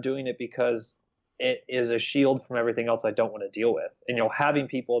 Sometimes I'm doing it because it is a shield from everything else I don't want to deal with. And having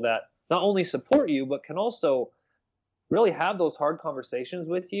people that not only support you but can also really have those hard conversations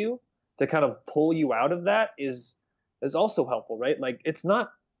with you to kind of pull you out of that is also helpful, right? Like it's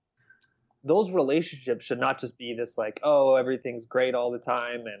not, those relationships should not just be this like, oh, everything's great all the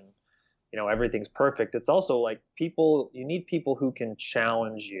time and everything's perfect. It's also like you need people who can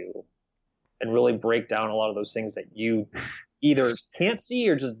challenge you and really break down a lot of those things that you either can't see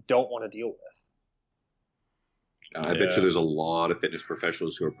or just don't want to deal with. I bet you there's a lot of fitness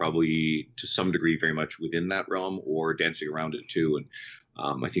professionals who are probably to some degree very much within that realm or dancing around it too.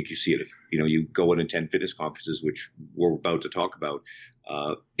 And I think you see it if you go and attend fitness conferences, which we're about to talk about.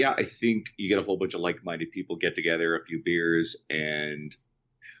 I think you get a whole bunch of like-minded people get together, a few beers, and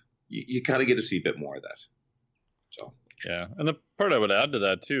you kind of get to see a bit more of that. So yeah, and the part I would add to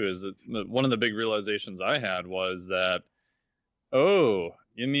that too is that one of the big realizations I had was that,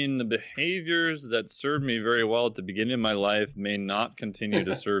 you mean the behaviors that served me very well at the beginning of my life may not continue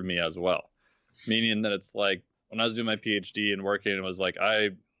to serve me as well. Meaning that it's like when I was doing my PhD and working, it was like I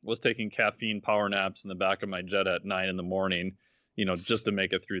was taking caffeine power naps in the back of my jet at 9 a.m, just to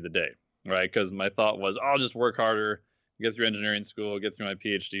make it through the day, right? Because my thought was, I'll just work harder, get through engineering school, get through my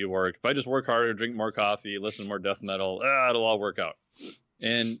PhD work. If I just work harder, drink more coffee, listen to more death metal, it'll all work out.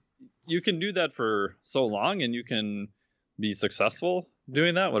 And you can do that for so long, and you can be successful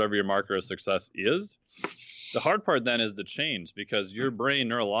doing that, whatever your marker of success is. The hard part then is the change, because your brain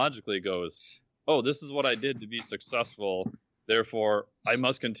neurologically goes, oh, this is what I did to be successful, therefore I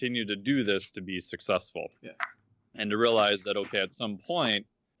must continue to do this to be successful. Yeah. And to realize that, okay, at some point,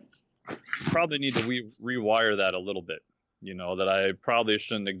 you probably need to rewire that a little bit. That I probably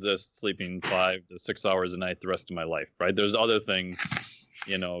shouldn't exist sleeping 5 to 6 hours a night the rest of my life, right? There's other things,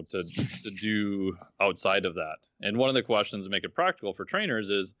 to do outside of that. And one of the questions to make it practical for trainers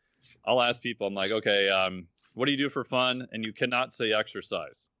is I'll ask people, I'm like, okay, what do you do for fun? And you cannot say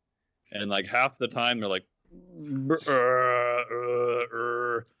exercise. And like half the time they're like,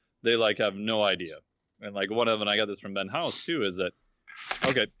 they like have no idea. And like one of them, and I got this from Ben House too, is that,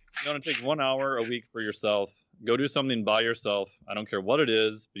 okay, you want to take 1 hour a week for yourself, go do something by yourself. I don't care what it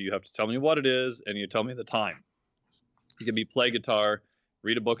is, but you have to tell me what it is, and you tell me the time. It could be play guitar,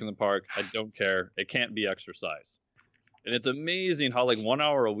 read a book in the park. I don't care. It can't be exercise. And it's amazing how like 1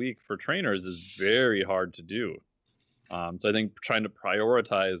 hour a week for trainers is very hard to do. So I think trying to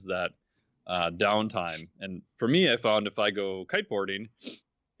prioritize that downtime. And for me, I found if I go kiteboarding,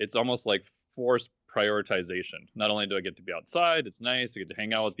 it's almost like forced prioritization. Not only do I get to be outside, it's nice, I get to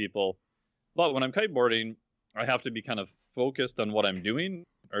hang out with people, but when I'm kiteboarding, I have to be kind of focused on what I'm doing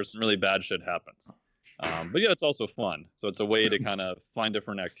or some really bad shit happens. But yeah, it's also fun. So it's a way to kind of find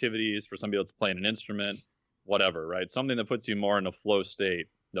different activities. For somebody that's playing an instrument, whatever, right? Something that puts you more in a flow state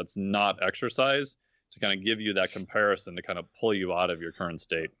that's not exercise, to kind of give you that comparison to kind of pull you out of your current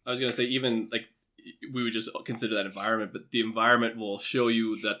state. I was going to say, even like we would just consider that environment, but the environment will show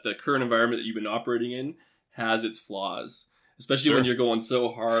you that the current environment that you've been operating in has its flaws. Especially when you're going so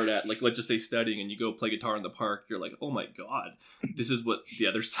hard at, like, let's just say studying, and you go play guitar in the park, you're like, oh my God, this is what the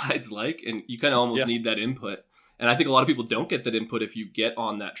other side's like. And you kind of almost need that input. And I think a lot of people don't get that input if you get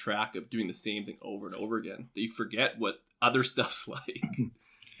on that track of doing the same thing over and over again, that you forget what other stuff's like.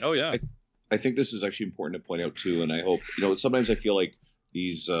 Oh, yeah. I think this is actually important to point out too. And I hope, sometimes I feel like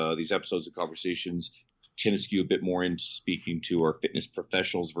these episodes of conversations tend to skew a bit more into speaking to our fitness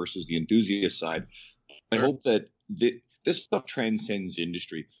professionals versus the enthusiast side. I hope that this stuff transcends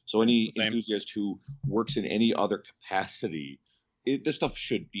industry. So any enthusiast who works in any other capacity, this stuff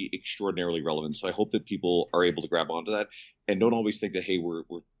should be extraordinarily relevant. So I hope that people are able to grab onto that and don't always think that, hey, we're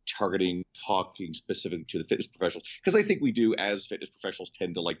talking specific to the fitness professionals. Because I think we do, as fitness professionals,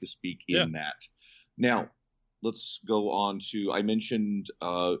 tend to like to speak in that. Now, let's go on to, I mentioned,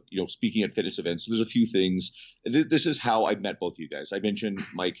 speaking at fitness events. So there's a few things. This is how I met both of you guys. I mentioned,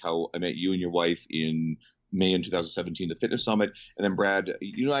 Mike, how I met you and your wife in May in 2017, the Fitness Summit. And then Brad,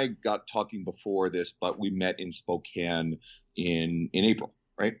 you and I got talking before this, but we met in Spokane in April,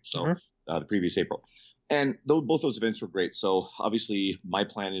 right? So the previous April. And both those events were great. So obviously my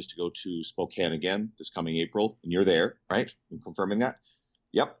plan is to go to Spokane again this coming April. And you're there, right? I'm confirming that.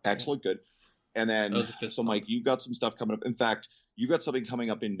 Yep. Excellent. Good. And then, so Mike, you've got some stuff coming up. In fact, you've got something coming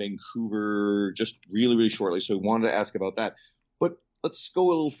up in Vancouver just really, really shortly. So we wanted to ask about that. But let's go a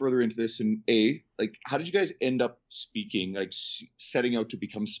little further into this. And how did you guys end up speaking, setting out to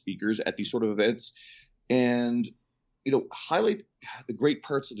become speakers at these sort of events? And, highlight the great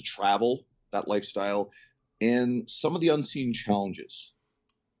parts of the travel, that lifestyle, and some of the unseen challenges.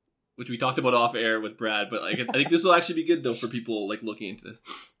 Which we talked about off air with Brad, but I think this will actually be good, though, for people looking into this.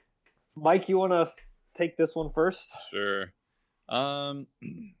 Mike, you want to take this one first? Sure. How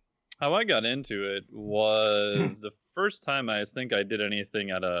I got into it was the first time I think I did anything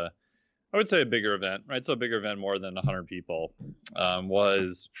at I would say a bigger event, right? So a bigger event, more than 100 people,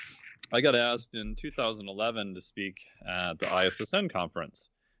 was I got asked in 2011 to speak at the ISSN conference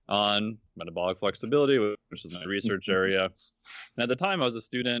on metabolic flexibility, which is my research area. And at the time I was a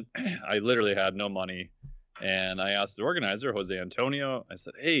student, I literally had no money. And I asked the organizer, Jose Antonio, I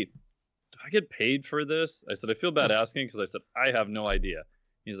said, hey, do I get paid for this? I said, I feel bad asking because I said, I have no idea.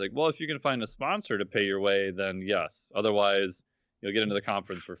 He's like, well, if you can find a sponsor to pay your way, then yes. Otherwise, you'll get into the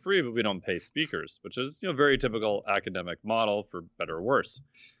conference for free, but we don't pay speakers, which is, very typical academic model, for better or worse.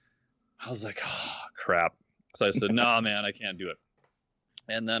 I was like, oh, crap. So I said, no, man, I can't do it.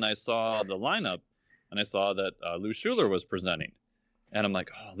 And then I saw the lineup, and I saw that Lou Schuler was presenting. And I'm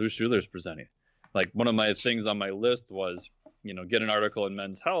like, oh, Lou Schuler's presenting. Like, one of my things on my list was, get an article in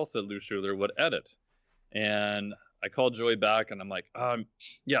Men's Health that Lou Schuler would edit. And I called Joey back, and I'm like,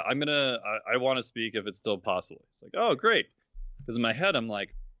 yeah, I want to speak if it's still possible. He's like, oh, great. Because in my head, I'm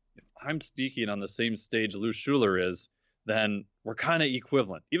like, if I'm speaking on the same stage Lou Schuler is, then we're kind of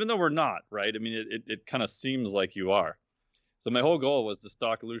equivalent, even though we're not, right? I mean, it kind of seems like you are. So my whole goal was to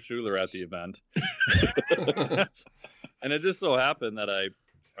stalk Lou Schuler at the event. And it just so happened that I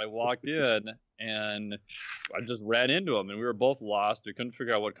walked in and I just ran into him, and we were both lost. We couldn't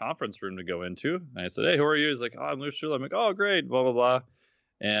figure out what conference room to go into. And I said, hey, who are you? He's like, oh, I'm Lou Schuler. I'm like, oh, great, blah, blah, blah.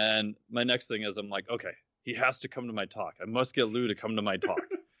 And my next thing is I'm like, okay, he has to come to my talk. I must get Lou to come to my talk.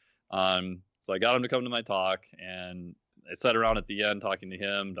 So I got him to come to my talk, and I sat around at the end talking to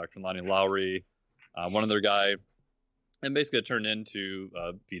him, Dr. Lonnie Lowry, one other guy, and basically it turned into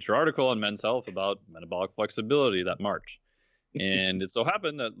a feature article on Men's Health about metabolic flexibility that March. And it so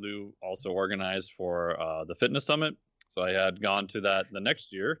happened that Lou also organized for the Fitness Summit. So I had gone to that the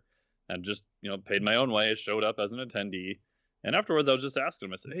next year and just, paid my own way, showed up as an attendee. And afterwards, I was just asking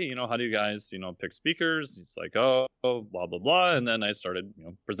him, I said, hey, how do you guys, pick speakers? He's like, oh, blah, blah, blah. And then I started,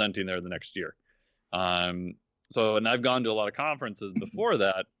 presenting there the next year. And I've gone to a lot of conferences before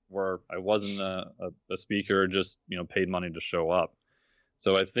that where I wasn't a speaker, just, paid money to show up.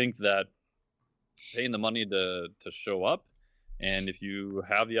 So I think that paying the money to show up, and if you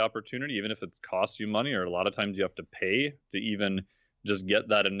have the opportunity, even if it costs you money, or a lot of times you have to pay to even just get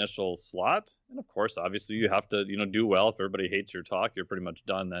that initial slot. And of course, obviously you have to, do well. If everybody hates your talk, you're pretty much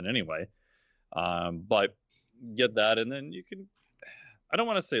done then anyway. But get that, and then you can, I don't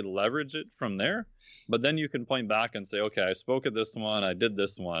want to say leverage it from there, but then you can point back and say, okay, I spoke at this one, I did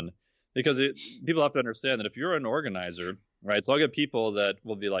this one, because people have to understand that if you're an organizer, right? So I'll get people that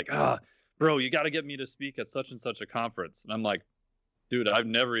will be like, bro, you got to get me to speak at such and such a conference. And I'm like, dude, I've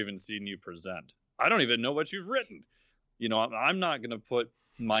never even seen you present. I don't even know what you've written. I'm not going to put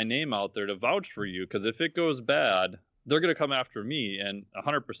my name out there to vouch for you, because if it goes bad, they're going to come after me, and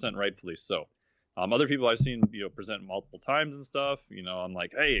 100% rightfully so. Other people I've seen, present multiple times and stuff, I'm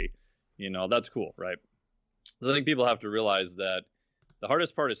like, hey, that's cool, right? So I think people have to realize that the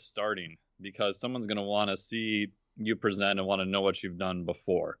hardest part is starting, because someone's going to want to see you present and want to know what you've done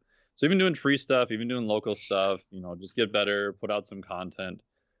before. So even doing free stuff, even doing local stuff, just get better, put out some content.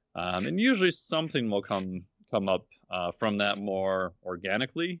 And usually something will come up from that more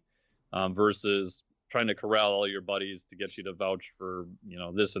organically, versus trying to corral all your buddies to get you to vouch for,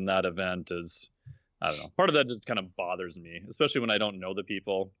 this and that event is, I don't know. Part of that just kind of bothers me, especially when I don't know the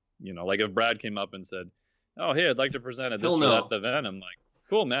people. Like if Brad came up and said, oh, hey, I'd like to present at this or that event, I'm like,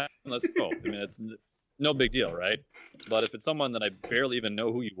 cool, man, let's go. I mean, it's no big deal, right? But if it's someone that I barely even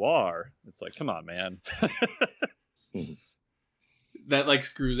know who you are, it's like, come on, man. That like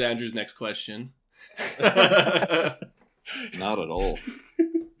screws Andrew's next question. Not at all.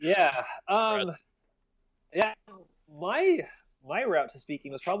 Yeah. Yeah. My route to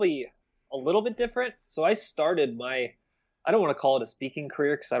speaking was probably a little bit different. So I started I don't want to call it a speaking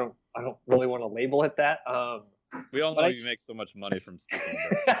career, because I don't really want to label it that. We all know you make so much money from speaking.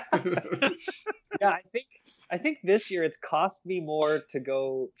 Yeah, I think this year it's cost me more to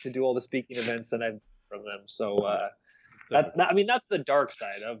go to do all the speaking events than I've from them. So that's the dark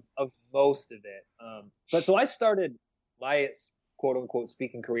side of most of it. But so I started my quote unquote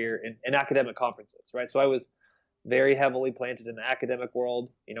speaking career in academic conferences, right? So I was very heavily planted in the academic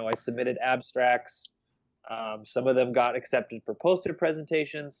world. I submitted abstracts. Some of them got accepted for poster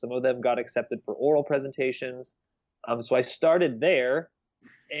presentations. Some of them got accepted for oral presentations. So I started there,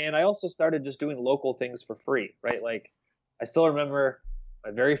 and I also started just doing local things for free, right? Like I still remember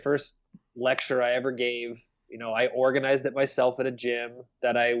my very first lecture I ever gave. I organized it myself at a gym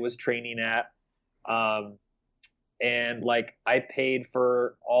that I was training at. And like I paid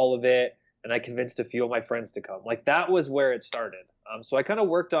for all of it, and I convinced a few of my friends to come. Like that was where it started. So I kind of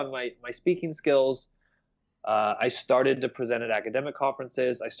worked on my speaking skills. I started to present at academic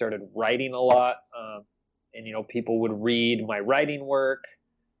conferences. I started writing a lot, and people would read my writing work,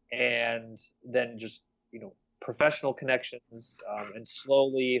 and then just professional connections, and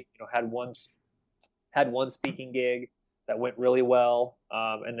slowly had one speaking gig that went really well,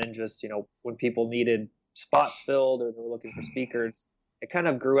 and then just when people needed spots filled or they were looking for speakers, it kind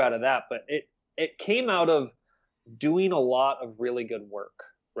of grew out of that. But it came out of doing a lot of really good work,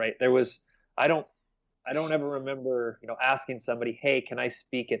 right? I don't ever remember, asking somebody, hey, can I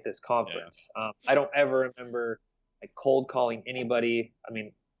speak at this conference? Yeah. I don't ever remember like cold calling anybody. I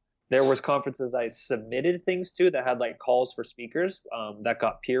mean, there was conferences I submitted things to that had like calls for speakers that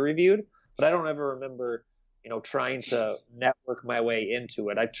got peer reviewed, but I don't ever remember, trying to network my way into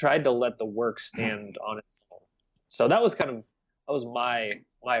it. I tried to let the work stand on its own. So that was my,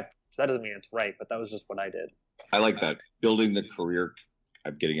 that doesn't mean it's right, but that was just what I did. I like that. Building the career,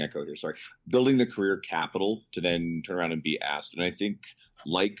 I'm getting echo here, sorry. Building the career capital to then turn around and be asked. And I think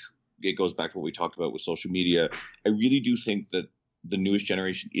like it goes back to what we talked about with social media. I really do think that the newest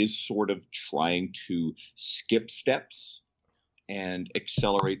generation is sort of trying to skip steps and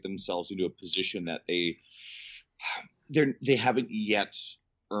accelerate themselves into a position that they haven't yet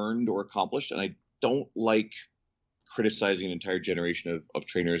earned or accomplished. And I don't like criticizing an entire generation of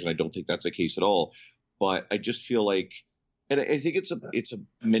trainers, and I don't think that's the case at all. But I just feel like, and I think it's a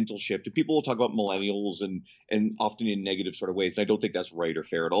mental shift. And people will talk about millennials and often in negative sort of ways. And I don't think that's right or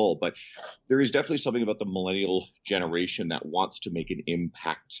fair at all. But there is definitely something about the millennial generation that wants to make an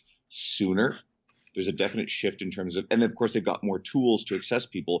impact sooner. There's a definite shift in terms of, and of course they've got more tools to access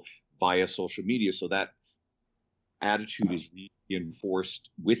people via social media. So that attitude is reinforced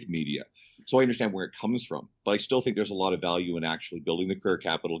with media. So I understand where it comes from, but I still think there's a lot of value in actually building the career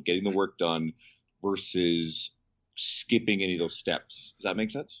capital, getting the work done versus skipping any of those steps. Does that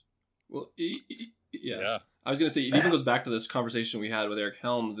make sense? Well, yeah. I was going to say, it even goes back to this conversation we had with Eric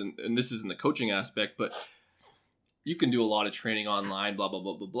Helms, and this is in the coaching aspect, but you can do a lot of training online, blah, blah,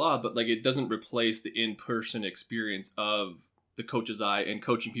 blah, blah, blah, but like it doesn't replace the in-person experience of the coach's eye and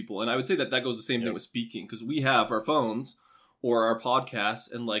coaching people. And I would say that goes the same thing with speaking, because we have our phones or our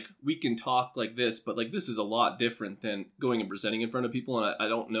podcasts, and like we can talk like this, but like this is a lot different than going and presenting in front of people. And I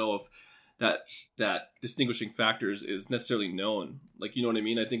don't know if that distinguishing factors is necessarily known. Like, you know what I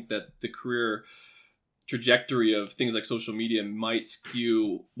mean? I think that the career trajectory of things like social media might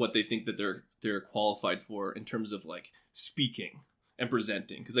skew what they think that they're qualified for in terms of like speaking and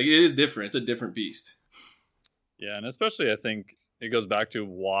presenting, because like it is different. It's a different beast. Yeah, and especially I think it goes back to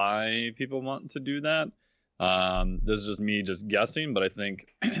why people want to do that. This is just me just guessing, but I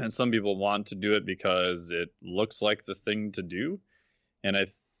think some people want to do it because it looks like the thing to do. And I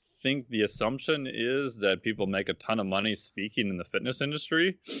think the assumption is that people make a ton of money speaking in the fitness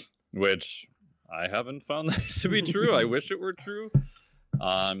industry, which I haven't found that to be true. I wish it were true.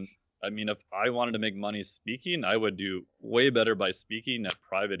 I mean, if I wanted to make money speaking, I would do way better by speaking at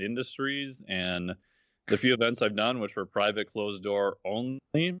private industries. And the few events I've done, which were private, closed door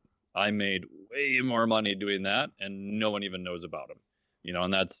only, I made way more money doing that, and no one even knows about them.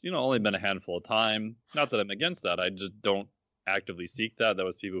 And that's, only been a handful of time. Not that I'm against that. I just don't actively seek that. That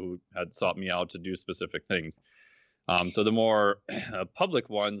was people who had sought me out to do specific things. So the more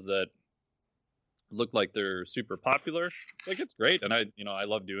public ones that look like they're super popular, like, it's great. And I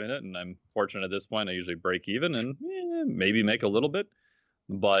love doing it. And I'm fortunate at this point, I usually break even and maybe make a little bit,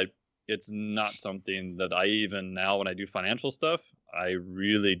 but it's not something that I even now, when I do financial stuff, I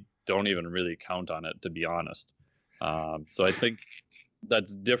really don't even really count on it, to be honest. So I think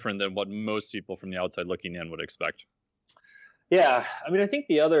that's different than what most people from the outside looking in would expect. Yeah. I mean, I think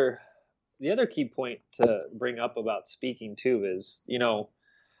the other key point to bring up about speaking too is,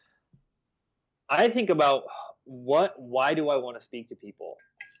 I think about why do I want to speak to people?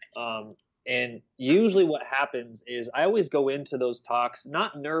 And usually what happens is I always go into those talks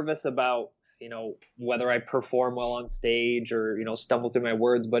not nervous about, whether I perform well on stage or, stumble through my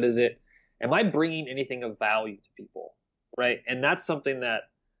words, but am I bringing anything of value to people? Right. And that's something that,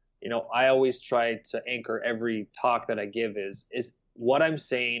 I always try to anchor every talk that I give is what I'm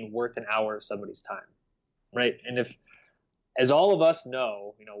saying worth an hour of somebody's time. Right. And as all of us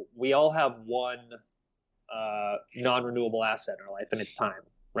know, we all have one non-renewable asset in our life, and it's time.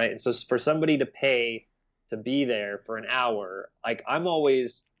 Right. And so for somebody to pay to be there for an hour, like, I'm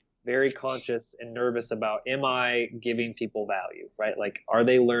always very conscious and nervous about, am I giving people value? Right. Like, are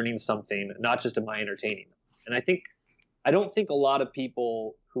they learning something? Not just am I entertaining them? And I don't think a lot of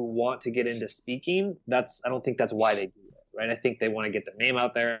people who want to get into speaking, I don't think that's why they do it. Right. I think they want to get their name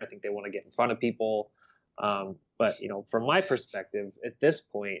out there. I think they want to get in front of people. But, from my perspective at this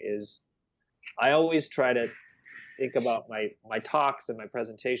point is I always try to think about my talks and my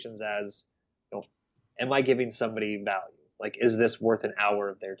presentations as, am I giving somebody value? Like, is this worth an hour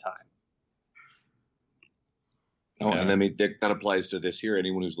of their time? Oh, and I mean, that applies to this here.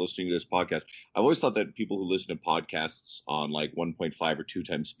 Anyone who's listening to this podcast, I've always thought that people who listen to podcasts on like 1.5 or 2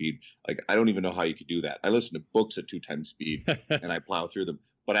 times speed, like, I don't even know how you could do that. I listen to books at 2 times speed and I plow through them.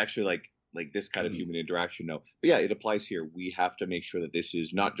 But actually, like this kind of human interaction, no. But yeah, it applies here. We have to make sure that this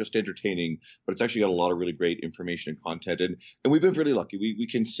is not just entertaining, but it's actually got a lot of really great information and content. And we've been really lucky. We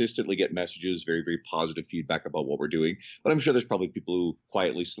consistently get messages, very, very positive feedback about what we're doing. But I'm sure there's probably people who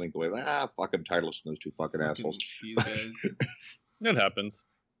quietly slink away, like, fuck, I'm tired of listening to those 2 fucking assholes. These guys. It happens.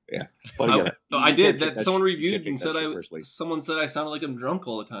 Yeah. But I did. That someone reviewed and said someone said I sounded like I'm drunk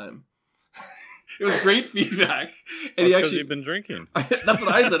all the time. It was great feedback, and he actually you've been drinking. That's what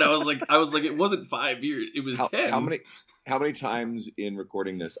I said. I was like, it wasn't 5 beers; it was 10. How many times in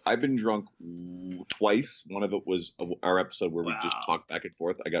recording this? I've been drunk twice. One of it was our episode where we just talked back and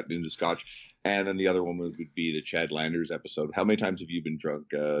forth. I got into scotch, and then the other one would be the Chad Landers episode. How many times have you been drunk,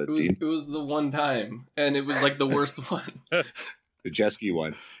 Dean? It was the one time, and it was like the worst one. The jet ski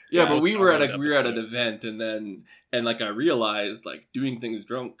one. Yeah, but we were at an event, and like I realized, like, doing things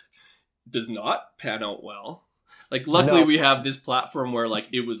drunk does not pan out well. Like, luckily we have this platform where, like,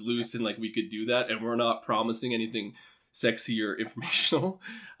 it was loose and, like, we could do that, and we're not promising anything sexy or informational.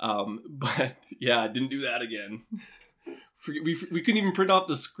 But yeah, I didn't do that again. We couldn't even print off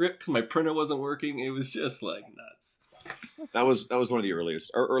the script because my printer wasn't working. It was just like nuts. That was one of the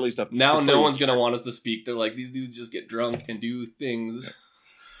early stuff. Now no one's gonna want us to speak. They're like, these dudes just get drunk and do things.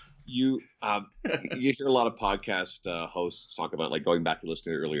 You hear a lot of podcast hosts talk about, like, going back and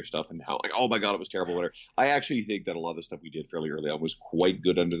listening to earlier stuff and how, like, oh my god, it was terrible, whatever. I actually think that a lot of the stuff we did fairly early on was quite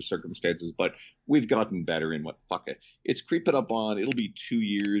good under the circumstances, but we've gotten better in fuck it. It's creeping up on, it'll be 2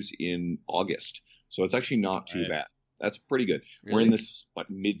 years in August. So it's actually not too bad. That's pretty good. Really? We're in this,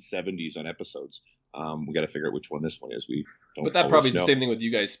 mid 70s on episodes. We got to figure out which one this one is. We don't. But that probably is the same thing with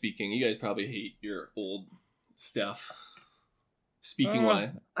you guys speaking. You guys probably hate your old stuff. Speaking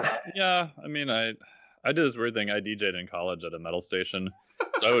wise. Yeah, I mean, I did this weird thing. I DJ'd in college at a metal station,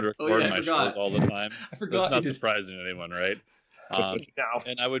 so I would record my shows all the time. I forgot. It's not surprising to anyone, right?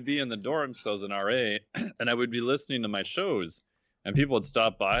 And I would be in the dorms, so I was an RA, and I would be listening to my shows, and people would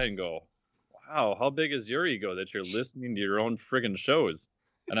stop by and go, "Wow, how big is your ego that you're listening to your own friggin' shows?"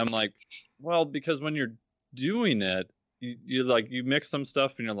 And I'm like, well, because when you're doing it, you mix some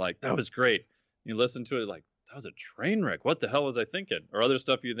stuff, and you're like, that was great. You listen to it like, that was a train wreck. What the hell was I thinking? Or other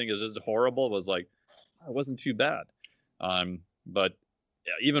stuff you think is just horrible was like, it wasn't too bad. But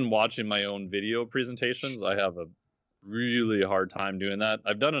yeah, even watching my own video presentations, I have a really hard time doing that.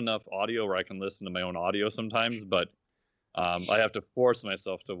 I've done enough audio where I can listen to my own audio sometimes, but I have to force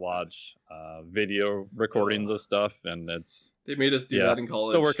myself to watch video recordings of stuff, and they made us do that in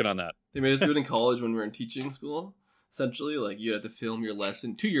college. Still working on that. They made us do it in college when we were in teaching school. Essentially, like you had to film your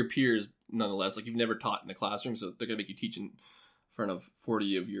lesson to your peers, nonetheless. Like you've never taught in the classroom, so they're gonna make you teach in front of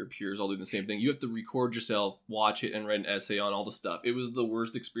 40 of your peers all doing the same thing. You have to record yourself, watch it, and write an essay on all the stuff. It was the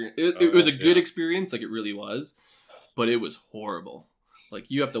worst experience. It was a good experience, like it really was, but it was horrible.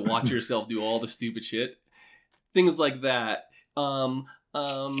 Like you have to watch yourself do all the stupid shit, things like that. And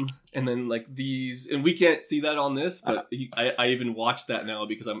then like these, and we can't see that on this, but I even watch that now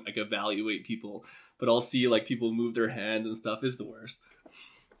because I'm like evaluate people, but I'll see like people move their hands and stuff. Is the worst.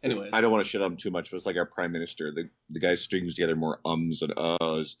 Anyways, I don't want to shit on him too much, but it's like our prime minister. The guy strings together more ums and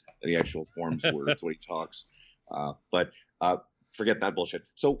uhs than he actual forms words when he talks. But forget that bullshit.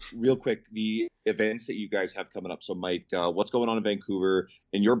 So real quick, the events that you guys have coming up. So Mike, what's going on in Vancouver?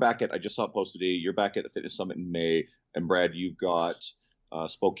 And you're back at, I just saw it posted today, you're back at the Fitness Summit in May. And Brad, you've got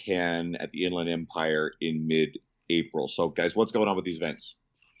Spokane at the Inland Empire in mid-April. So guys, what's going on with these events?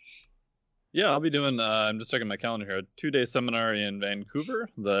 Yeah, I'll be doing, I'm just checking my calendar here, a 2-day seminar in Vancouver,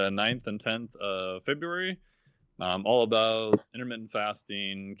 the 9th and 10th of February, all about intermittent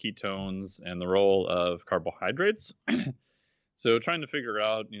fasting, ketones, and the role of carbohydrates. So trying to figure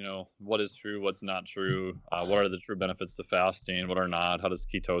out, what is true, what's not true, what are the true benefits to fasting, what are not, how does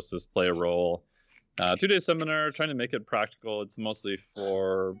ketosis play a role? 2-day seminar, trying to make it practical. It's mostly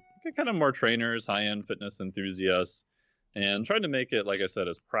for kind of more trainers, high-end fitness enthusiasts, and trying to make it, like I said,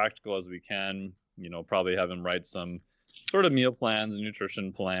 as practical as we can. Probably have him write some sort of meal plans and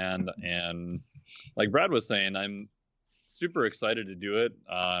nutrition plan. And like Brad was saying, I'm super excited to do it.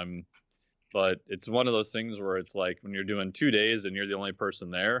 But it's one of those things where it's like when you're doing 2 days and you're the only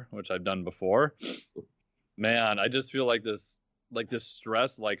person there, which I've done before, man, I just feel like this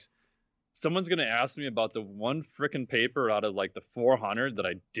stress, like someone's going to ask me about the one freaking paper out of like the 400 that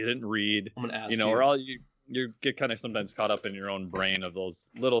I didn't read, I'm gonna ask or all you get kind of sometimes caught up in your own brain of those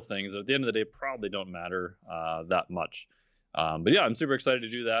little things that at the end of the day probably don't matter that much. But yeah, I'm super excited to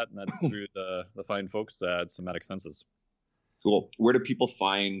do that. And that's through the fine folks at Somatic Senses. Cool. Where do people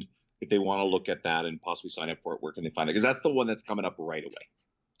find, if they want to look at that and possibly sign up for it, where can they find it? Because that's the one that's coming up right away.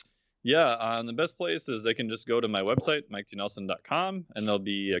 Yeah, the best place is they can just go to my website, MikeTNelson.com, and there'll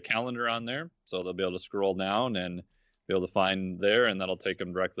be a calendar on there. So they'll be able to scroll down and be able to find there, and that'll take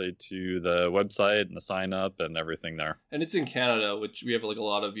them directly to the website and the sign up and everything there. And it's in Canada, which we have like a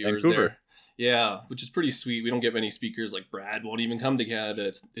lot of viewers Vancouver. there. Yeah, which is pretty sweet. We don't get many speakers. Like Brad won't even come to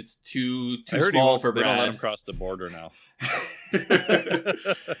Canada. It's too small for Brad. They don't let him cross the border now.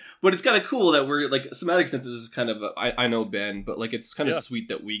 But it's kind of cool that we're like Somatic Senses is kind of I know Ben, but like it's kind of sweet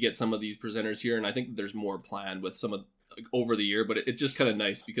that we get some of these presenters here, and I think there's more planned with some of like, over the year. But it's just kind of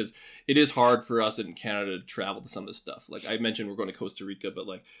nice because it is hard for us in Canada to travel to some of this stuff. Like I mentioned, we're going to Costa Rica, but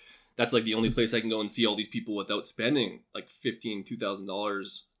like that's like the only place I can go and see all these people without spending like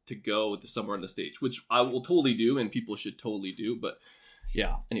 $2,000 to go to somewhere in the States, which I will totally do, and people should totally do. But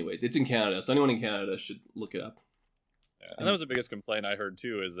yeah, anyways, it's in Canada, so anyone in Canada should look it up. Yeah, and that was the biggest complaint I heard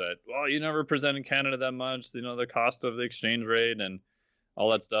too, is that, well, you never present in Canada that much, the cost of the exchange rate and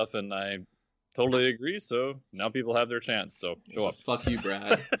all that stuff. And I totally agree. So now people have their chance. So show up. Fuck you,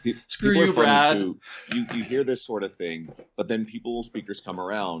 Brad. Screw you, Brad. You hear this sort of thing, but then speakers come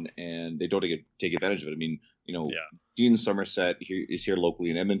around and they don't take advantage of it. I mean, Dean Somerset is here locally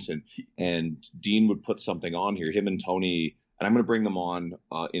in Edmonton, and Dean would put something on here. Him and Tony, and I'm going to bring them on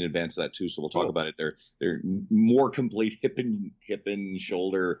in advance of that too, so we'll talk about it. They're more complete hip and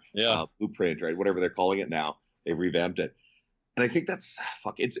shoulder blueprint, right? Whatever they're calling it now. They've revamped it. And I think that's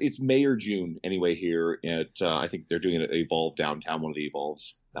it's May or June anyway here at I think they're doing it at Evolve downtown, one of the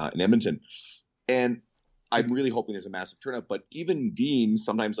Evolves in Edmonton. And I'm really hoping there's a massive turnout, but even Dean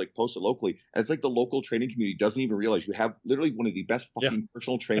sometimes like posts it locally, and it's like the local training community doesn't even realize you have literally one of the best fucking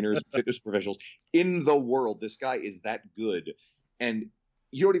personal trainers, fitness professionals in the world. This guy is that good, and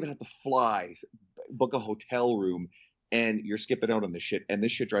you don't even have to fly, book a hotel room, and you're skipping out on this shit. And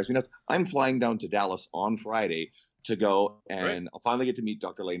this shit drives me nuts. I'm flying down to Dallas on Friday to go, and I'll finally get to meet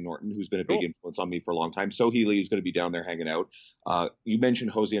Dr. Lane Norton, who's been a big influence on me for a long time. So Healy is going to be down there hanging out. You mentioned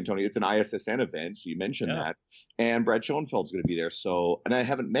Jose Antonio. It's an ISSN event, so you mentioned that. And Brad Schoenfeld's going to be there. So, and I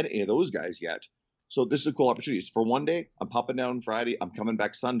haven't met any of those guys yet. So this is a cool opportunity. It's for one day. I'm popping down Friday. I'm coming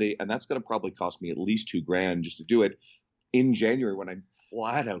back Sunday, and that's going to probably cost me at least $2,000 just to do it in January when I'm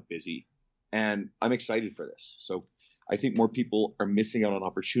flat out busy. And I'm excited for this. So I think more people are missing out on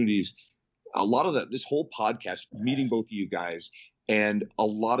opportunities. A lot of this whole podcast, meeting both of you guys and a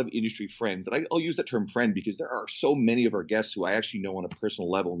lot of industry friends, and I'll use that term friend because there are so many of our guests who I actually know on a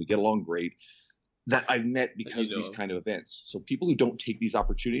personal level and we get along great. that I've met because of these kind of events. So people who don't take these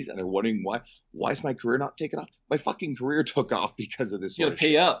opportunities and they're wondering why is my career not taking off? My fucking career took off because of this. You got to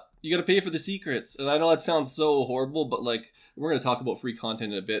pay up. You got to pay for the secrets. And I know that sounds so horrible, but like we're going to talk about free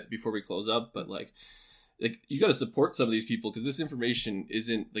content in a bit before we close up. But like you got to support some of these people because this information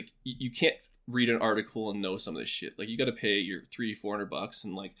isn't like you can't read an article and know some of this shit. Like you got to pay your $300-$400,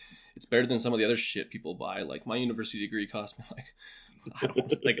 and like it's better than some of the other shit people buy. Like my university degree cost me like I don't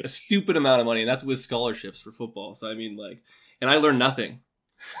know, like a stupid amount of money, and that's with scholarships for football. So I mean, like, and I learned nothing.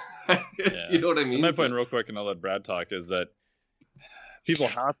 You know what I mean? And my point, real quick, and I'll let Brad talk, is that people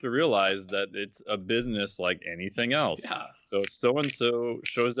have to realize that it's a business like anything else. Yeah. So if so-and-so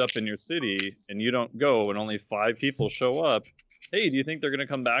shows up in your city and you don't go, and only 5 people show up, hey, do you think they're going to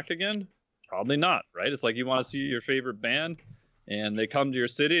come back again? Probably not, right? It's like you want to see your favorite band, and they come to your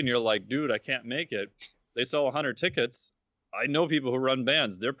city, and you're like, dude, I can't make it. They sell 100 tickets. I know people who run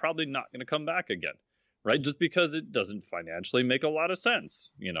bands. They're probably not going to come back again, right? Just because it doesn't financially make a lot of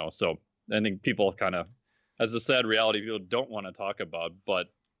sense, you know? So I think people kind of, as a sad reality, people don't want to talk about, but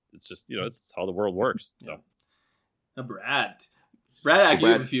it's just, you know, it's how the world works. So, Brad, I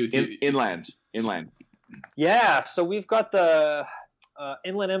gave a few too. Inland. Yeah, so we've got the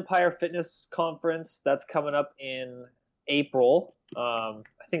Inland Empire Fitness Conference that's coming up in April. I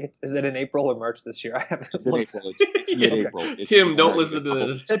think is it in April or March this year? I haven't. It's in April. It's mid-April. Okay. Tim, don't listen to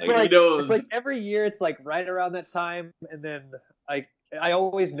this. It's like every year. It's like right around that time, and then like I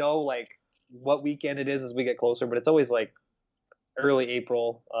always know like what weekend it is as we get closer, but it's always like early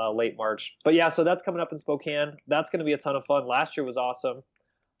April, late March. But yeah, so that's coming up in Spokane. That's going to be a ton of fun. Last year was awesome.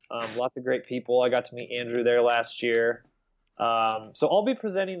 Lots of great people. I got to meet Andrew there last year. So I'll be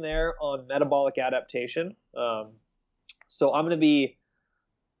presenting there on metabolic adaptation. So I'm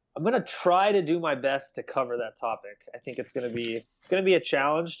going to try to do my best to cover that topic. I think it's going to be a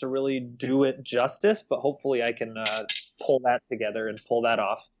challenge to really do it justice, but hopefully I can pull that together and pull that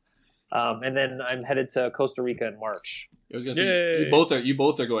off. And then I'm headed to Costa Rica in March. I was going to say you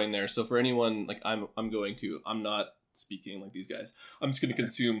both are going there. So for anyone like I'm going to. I'm not speaking like these guys. I'm just going to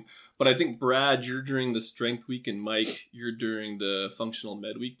consume. But I think Brad, you're during the strength week, and Mike, you're during the functional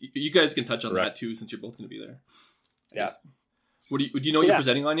med week. You guys can touch on that too, since you're both going to be there. Yeah. Do you know what you're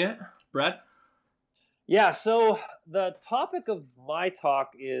presenting on yet, Brad? Yeah. So the topic of my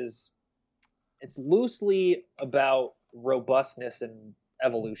talk it's loosely about robustness and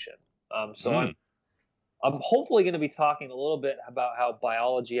evolution. So I'm hopefully going to be talking a little bit about how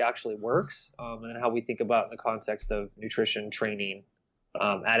biology actually works, and how we think about it in the context of nutrition, training,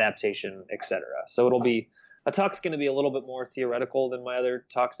 adaptation, etc. So a talk's going to be a little bit more theoretical than my other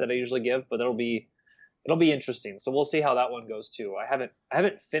talks that I usually give, but it'll be interesting. So we'll see how that one goes too. I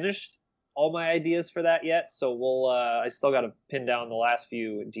haven't finished all my ideas for that yet, so I still got to pin down the last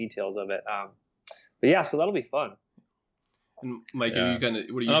few details of it. But yeah, so that'll be fun. And Mike, what are you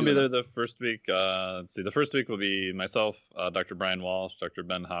doing? I'll be there the first week. Let's see. The first week will be myself, Dr. Brian Walsh, Dr.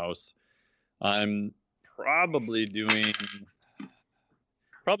 Ben House. I'm probably doing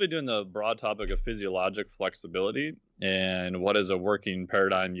the broad topic of physiologic flexibility and what is a working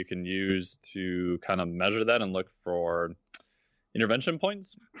paradigm you can use to kind of measure that and look for intervention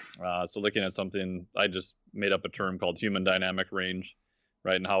points. So looking at something, I just made up a term called human dynamic range,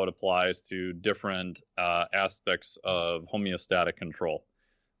 right, and how it applies to different aspects of homeostatic control,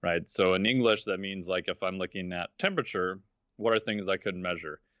 right? So in English, that means like if I'm looking at temperature, what are things I could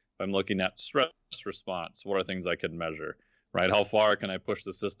measure? If I'm looking at stress response, what are things I could measure, right? How far can I push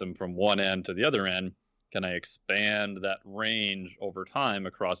the system from one end to the other end? Can I expand that range over time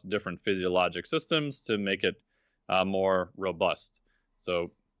across different physiologic systems to make it more robust?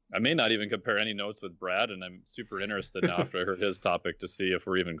 So I may not even compare any notes with Brad, and I'm super interested now after I heard his topic to see if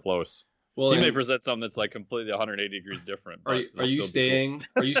we're even close. Well, he may present something that's like completely 180 degrees different. Are you staying?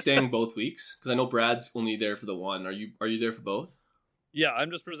 Are you staying both weeks? Because I know Brad's only there for the one. Are you there for both? Yeah,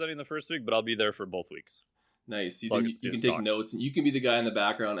 I'm just presenting the first week, but I'll be there for both weeks. Nice. You can take notes, and you can be the guy in the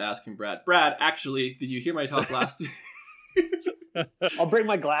background asking Brad. Brad, actually, did you hear my talk last week? I'll bring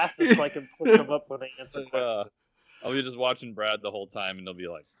my glasses so I can put them up when I answer questions. I'll be just watching Brad the whole time, and they'll be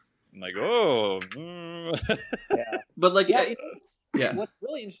like, oh. Yeah. But like, what's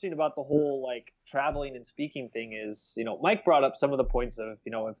really interesting about the whole like traveling and speaking thing is, Mike brought up some of the points of,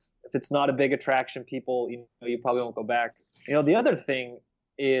 if it's not a big attraction, people, you probably won't go back. The other thing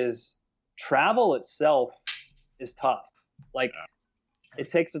is travel itself is tough. Like, it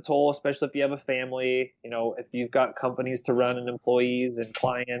takes a toll, especially if you have a family, if you've got companies to run and employees and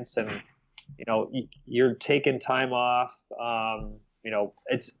clients, and, you're taking time off.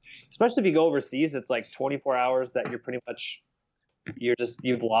 It's, especially if you go overseas, it's like 24 hours that you're pretty much,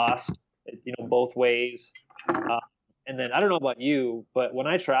 you've lost. both ways. And then I don't know about you, but when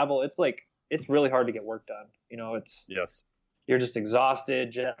I travel, it's really hard to get work done. Yes. You're just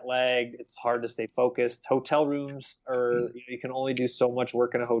exhausted, jet lagged. It's hard to stay focused. Hotel rooms you can only do so much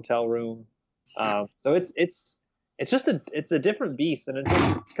work in a hotel room. So it's just a different beast, and it just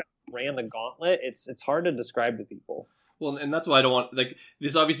kind of ran the gauntlet. It's hard to describe to people. Well, and that's why I don't want, like,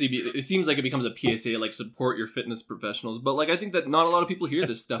 this obviously, it seems like it becomes a PSA, like, support your fitness professionals. But, like, I think that not a lot of people hear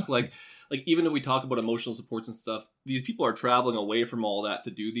this stuff. Like even if we talk about emotional supports and stuff, these people are traveling away from all that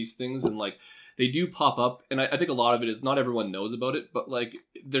to do these things. And, like, they do pop up. And I think a lot of it is not everyone knows about it. But, like,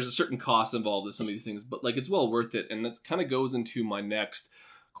 there's a certain cost involved with some of these things. But, like, it's well worth it. And that kind of goes into my next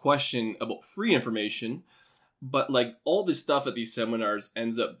question about free information. But, like, all this stuff at these seminars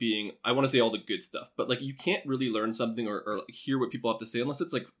ends up being, I want to say all the good stuff, but, like, you can't really learn something or like, hear what people have to say unless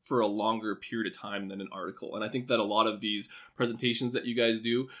it's, like, for a longer period of time than an article. And I think that a lot of these presentations that you guys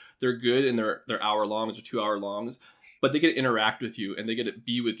do, they're good and they're hour longs or 2 hour longs, but they get to interact with you and they get to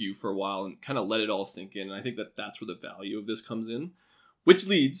be with you for a while and kind of let it all sink in. And I think that that's where the value of this comes in. Which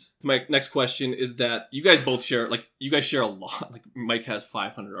leads to my next question is that you guys both share, like, you guys share a lot. Like, Mike has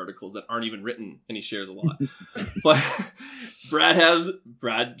 500 articles that aren't even written, and he shares a lot. But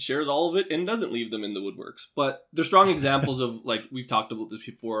Brad shares all of it and doesn't leave them in the woodworks. But they're strong examples of, like, we've talked about this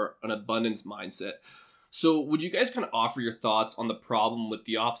before, an abundance mindset. So would you guys kind of offer your thoughts on the problem with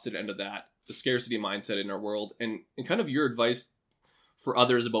the opposite end of that, the scarcity mindset in our world, and kind of your advice for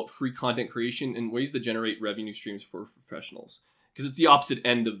others about free content creation and ways to generate revenue streams for professionals? Because it's the opposite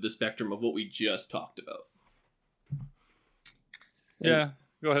end of the spectrum of what we just talked about. Yeah.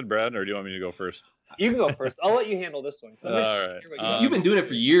 Go ahead, Brad, or do you want me to go first? You can go first. I'll let you handle this one. All right. You've been doing it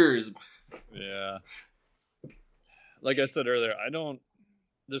for years. Yeah. Like I said earlier,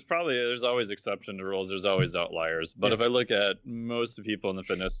 there's always exception to rules. There's always outliers. But if I look at most of the people in the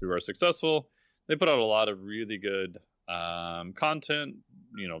fitness who are successful, they put out a lot of really good content,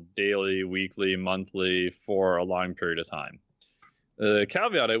 daily, weekly, monthly, for a long period of time. The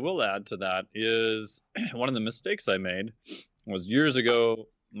caveat I will add to that is one of the mistakes I made was years ago,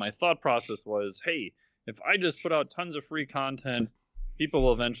 my thought process was, hey, if I just put out tons of free content, people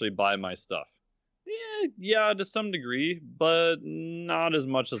will eventually buy my stuff. Yeah, to some degree, but not as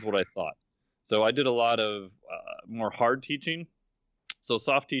much as what I thought. So I did a lot of more hard teaching. So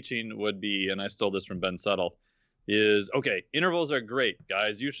soft teaching would be, and I stole this from Ben Settle, is, okay, intervals are great,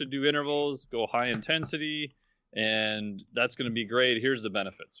 guys. You should do intervals, go high intensity, and that's going to be great. Here's the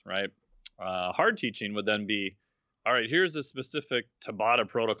benefits, right? Hard teaching would then be, all right, here's a specific Tabata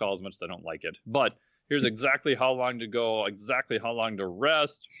protocol, as much as I don't like it, but here's exactly how long to go, exactly how long to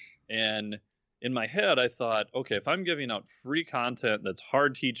rest. And in my head, I thought, okay, if I'm giving out free content that's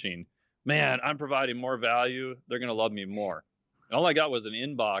hard teaching, man, I'm providing more value. They're going to love me more. And all I got was an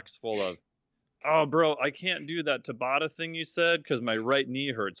inbox full of, oh, bro, I can't do that Tabata thing you said because my right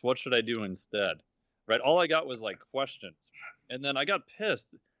knee hurts. What should I do instead? Right? All I got was like questions. And then I got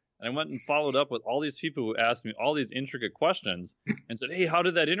pissed and I went and followed up with all these people who asked me all these intricate questions and said, hey, how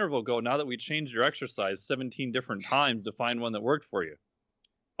did that interval go now that we changed your exercise 17 different times to find one that worked for you?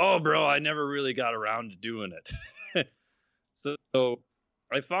 Oh, bro, I never really got around to doing it. So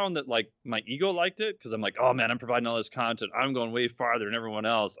I found that, like, my ego liked it because I'm like, oh, man, I'm providing all this content. I'm going way farther than everyone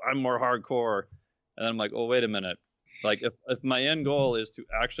else. I'm more hardcore. And I'm like, oh, wait a minute. Like, if my end goal is to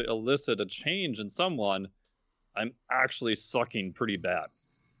actually elicit a change in someone, I'm actually sucking pretty bad.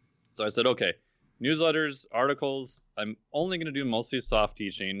 So I said, okay, newsletters, articles, I'm only going to do mostly soft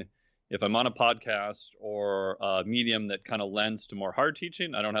teaching. If I'm on a podcast or a medium that kind of lends to more hard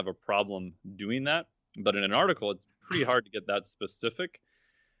teaching, I don't have a problem doing that. But in an article, it's pretty hard to get that specific.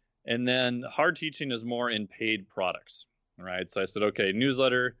 And then hard teaching is more in paid products, right? So I said, okay,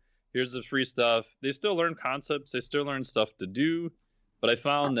 newsletter, here's the free stuff. They still learn concepts. They still learn stuff to do. But I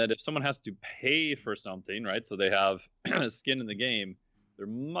found that if someone has to pay for something, right, so they have skin in the game, they're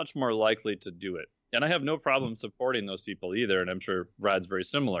much more likely to do it. And I have no problem supporting those people either. And I'm sure Brad's very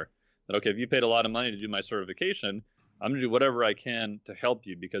similar. That, okay, if you paid a lot of money to do my certification, I'm going to do whatever I can to help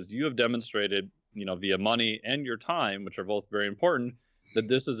you because you have demonstrated, via money and your time, which are both very important, that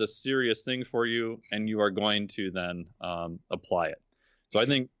this is a serious thing for you and you are going to then apply it. So I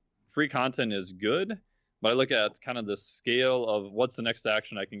think free content is good, but I look at kind of the scale of what's the next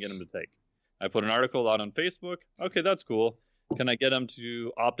action I can get them to take. I put an article out on Facebook. Okay, that's cool. Can I get them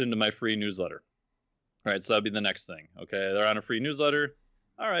to opt into my free newsletter? All right, so that'd be the next thing. Okay, they're on a free newsletter.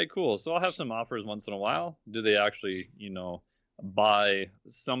 All right, cool. So I'll have some offers once in a while. Do they actually, buy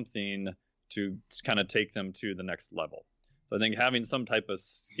something to kind of take them to the next level? So I think having some type of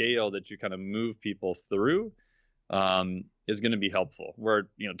scale that you kind of move people through is going to be helpful. Where,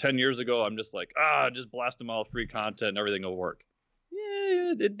 10 years ago, I'm just like, just blast them all free content and everything will work.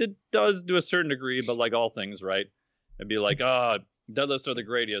 Yeah, it does to a certain degree, but like all things, right? It'd be like, deadlifts are the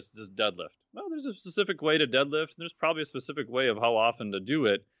greatest, just deadlift. Well, there's a specific way to deadlift. And there's probably a specific way of how often to do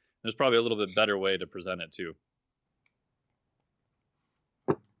it. There's probably a little bit better way to present it too.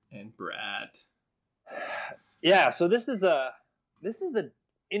 And Brad. Yeah, so this is an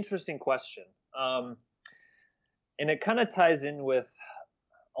interesting question. And it kind of ties in with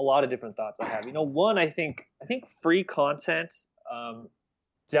a lot of different thoughts I have. One, I think free content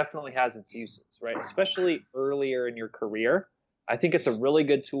definitely has its uses, right? Especially earlier in your career. I think it's a really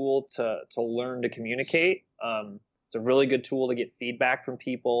good tool to learn to communicate. It's a really good tool to get feedback from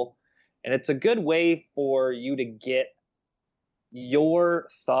people. And it's a good way for you to get your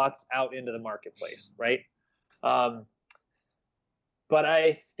thoughts out into the marketplace, right? But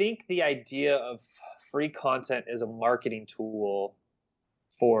I think the idea of free content as a marketing tool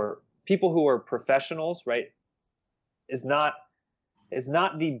for people who are professionals, right, is not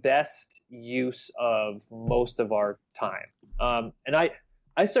the best use of most of our time. And I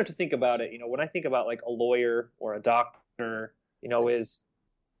start to think about it, when I think about like a lawyer or a doctor,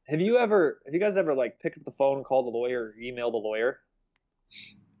 have you guys ever like picked up the phone, called a lawyer, or emailed a lawyer?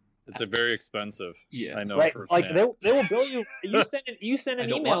 It's a very expensive. Yeah. I know. Right. Like firsthand. they will bill you. You send I an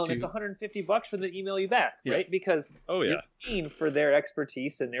don't email want and it's to. $150 for them to email you back, Yeah. right? Because Oh yeah. you're paying for their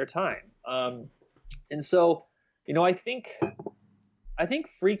expertise and their time. And so, I think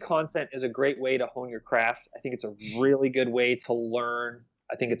free content is a great way to hone your craft. I think it's a really good way to learn.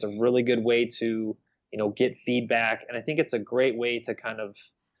 I think it's a really good way to, get feedback. And I think it's a great way to kind of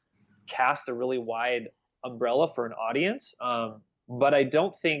cast a really wide umbrella for an audience. But I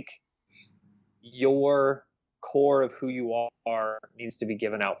don't think your core of who you are needs to be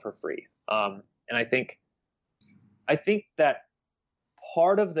given out for free. And I think that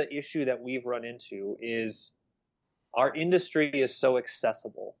part of the issue that we've run into is our industry is so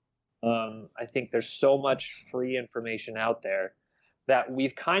accessible. I think there's so much free information out there that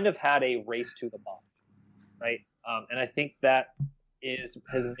we've kind of had a race to the bottom, right? And I think that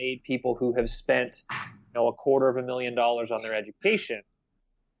has made people who have spent $250,000 on their education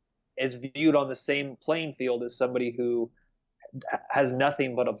is viewed on the same playing field as somebody who has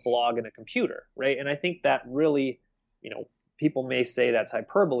nothing but a blog and a computer, right? And I think that really, people may say that's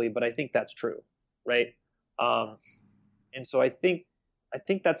hyperbole, but I think that's true, right? And so I think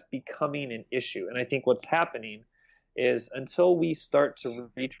that's becoming an issue. And I think what's happening is until we start to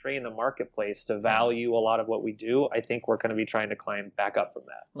retrain the marketplace to value a lot of what we do, I think we're going to be trying to climb back up from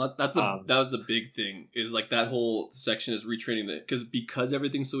that. Well, that was a big thing, is like that whole section is retraining it, because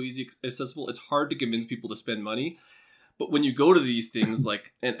everything's so easy accessible, it's hard to convince people to spend money. But when you go to these things,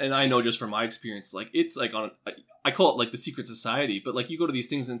 like, and I know just from my experience, like, it's like I call it like the secret society, but like you go to these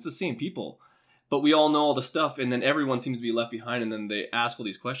things and it's the same people, but we all know all the stuff, and then everyone seems to be left behind, and then they ask all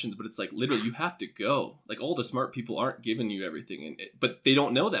these questions, but it's like, literally, you have to go. Like, all the smart people aren't giving you everything, but they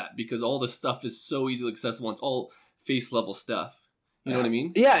don't know that because all the stuff is so easily accessible, and it's all face level stuff. You know what I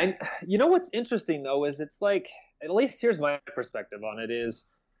mean? Yeah, and what's interesting, though, is it's like, at least here's my perspective on it, is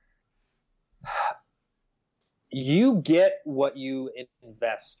you get what you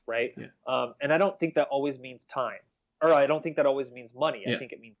invest, right? Yeah. And I don't think that always means time. Or I don't think that always means money. Yeah. I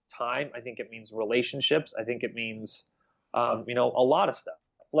think it means time. I think it means relationships. I think it means, a lot of stuff.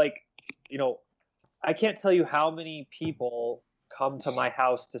 Like, I can't tell you how many people come to my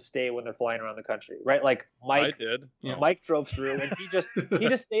house to stay when they're flying around the country, right? Like Mike, I did. Yeah. Mike drove through and he just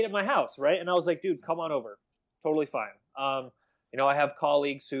stayed at my house, right? And I was like, dude, come on over, totally fine. I have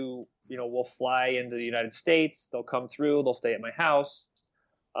colleagues who will fly into the United States. They'll come through. They'll stay at my house.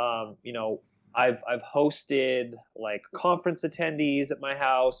 I've hosted like conference attendees at my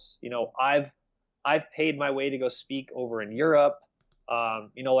house. I've paid my way to go speak over in Europe.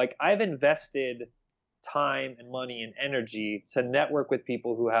 I've invested time and money and energy to network with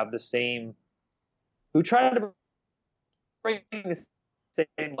people who have who try to bring the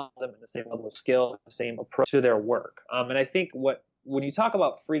same level of skill, the same approach to their work. And I think when you talk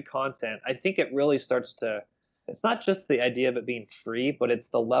about free content, I think it really starts to, it's not just the idea of it being free, but it's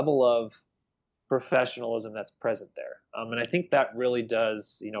the level of professionalism that's present there. And I think that really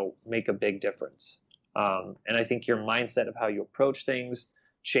does, make a big difference. And I think your mindset of how you approach things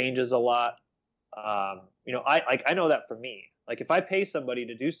changes a lot. I know that for me, like if I pay somebody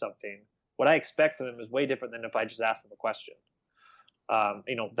to do something, what I expect from them is way different than if I just ask them a question.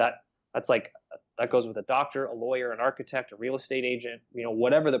 That goes with a doctor, a lawyer, an architect, a real estate agent,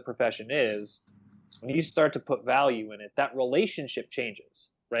 whatever the profession is. When you start to put value in it, that relationship changes,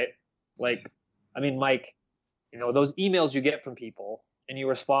 right? Like, Mike, those emails you get from people and you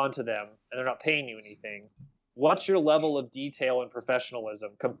respond to them and they're not paying you anything, what's your level of detail and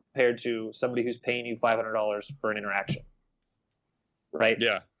professionalism compared to somebody who's paying you $500 for an interaction? Right?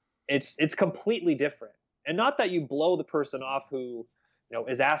 Yeah. It's completely different. And not that you blow the person off who,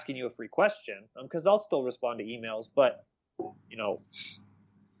 is asking you a free question, because I'll still respond to emails, but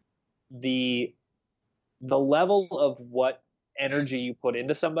the level of what energy you put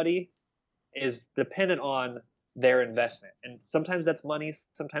into somebody is dependent on their investment. And sometimes that's money,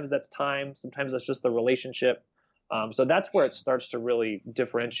 sometimes that's time, sometimes that's just the relationship. So that's where it starts to really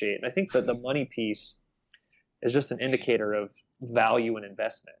differentiate. And I think that the money piece is just an indicator of value and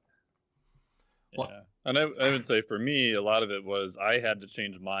investment. Yeah. And I would say for me, a lot of it was I had to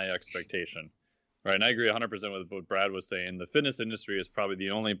change my expectation. Right. And I agree 100% with what Brad was saying. The fitness industry is probably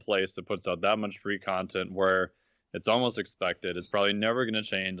the only place that puts out that much free content where it's almost expected. It's probably never going to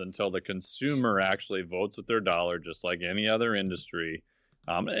change until the consumer actually votes with their dollar, just like any other industry.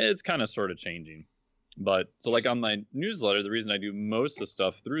 It's kind of sort of changing. But so like on my newsletter, the reason I do most of the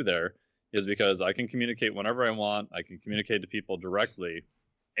stuff through there is because I can communicate whenever I want. I can communicate to people directly.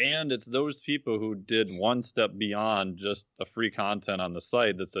 And it's those people who did one step beyond just a free content on the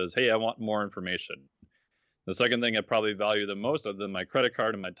site that says, hey, I want more information. The second thing I probably value the most, other than my credit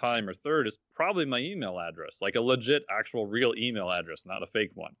card and my time, or third, is probably my email address, like a legit, actual, real email address, not a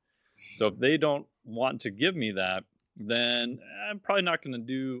fake one. So if they don't want to give me that, then I'm probably not going to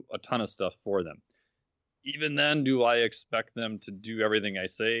do a ton of stuff for them. Even then, do I expect them to do everything I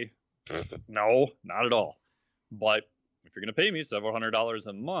say? No, not at all. But if you're going to pay me several $100s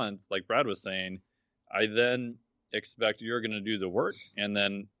a month, like Brad was saying, I then expect you're going to do the work. And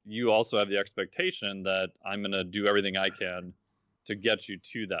then you also have the expectation that I'm going to do everything I can to get you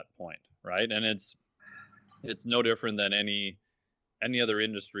to that point. Right. And it's no different than any other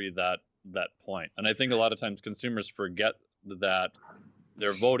industry that point. And I think a lot of times consumers forget that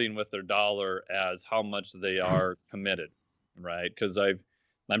they're voting with their dollar as how much they are committed. Right. Because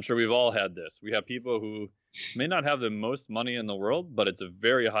I'm sure we've all had this. We have people who may not have the most money in the world, but it's a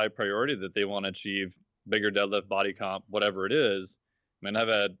very high priority that they want to achieve bigger deadlift, body comp, whatever it is. I mean, I've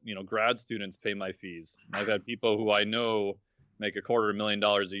had, grad students pay my fees. I've had people who I know make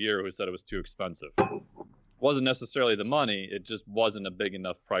 $250,000 a year who said it was too expensive. It wasn't necessarily the money. It just wasn't a big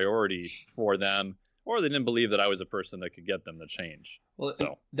enough priority for them, or they didn't believe that I was a person that could get them to change. Well,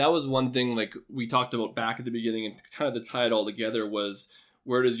 so that was one thing like we talked about back at the beginning, and kind of to tie it all together was,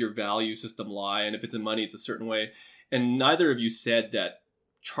 where does your value system lie? And if it's in money, it's a certain way. And neither of you said that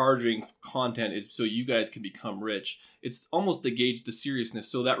charging content is so you guys can become rich. It's almost to gauge the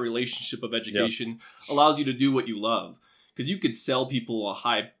seriousness. So that relationship of education allows you to do what you love. Because you could sell people a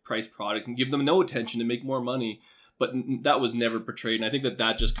high price product and give them no attention to make more money. But that was never portrayed. And I think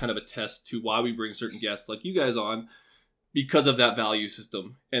that just kind of attests to why we bring certain guests like you guys on, because of that value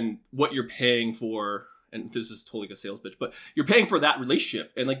system and what you're paying for. And this is totally like a sales pitch, but you're paying for that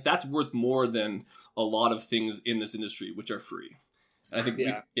relationship. And like, that's worth more than a lot of things in this industry, which are free. And I think,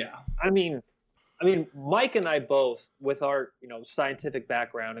 I mean, Mike and I both, with our, scientific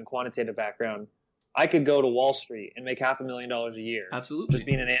background and quantitative background, I could go to Wall Street and make $500,000 a year. Absolutely. Just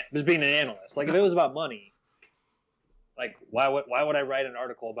being an analyst. Like if it was about money, like why would I write an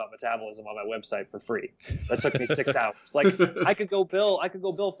article about metabolism on my website for free? That took me 6 hours. Like I could go bill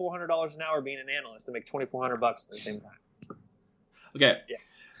 $400 an hour being an analyst and make $2,400 at the same time. Okay. Yeah.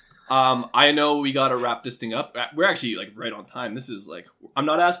 I know we got to wrap this thing up. We're actually like right on time. This is like, I'm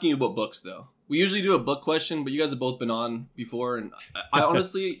not asking you about books though. We usually do a book question, but you guys have both been on before, and I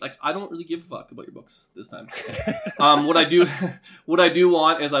honestly I don't really give a fuck about your books this time. What I do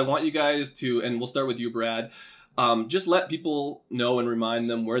want is I want you guys to, and we'll start with you, Brad. Just let people know and remind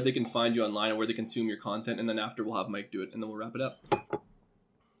them where they can find you online and where they consume your content. And then after we'll have Mike do it and then we'll wrap it up.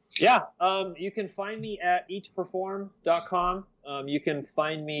 Yeah. You can find me at eattoperform.com. You can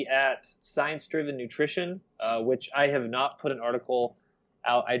find me at Science Driven Nutrition, which I have not put an article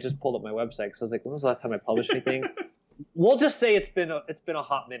out. I just pulled up my website because I was like, when was the last time I published anything? We'll just say it's been a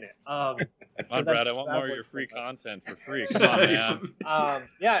hot minute. Come on, Brad, I want more of your free content for free. Come on, man.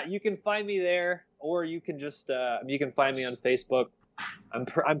 Yeah, you can find me there, or you can just you can find me on Facebook. I'm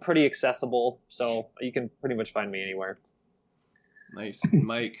pretty accessible, so you can pretty much find me anywhere. Nice.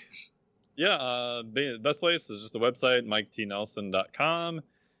 Mike. Yeah, the best place is just the website, miketnelson.com.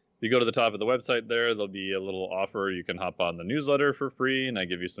 If you go to the top of the website there, there'll be a little offer. You can hop on the newsletter for free, and I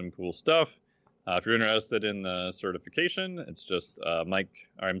give you some cool stuff. If you're interested in the certification, it's just the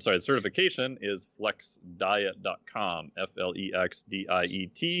certification is flexdiet.com,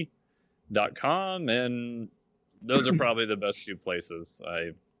 FLEXDIET.com, and those are probably the best two places.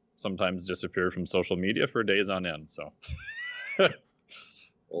 I sometimes disappear from social media for days on end. So.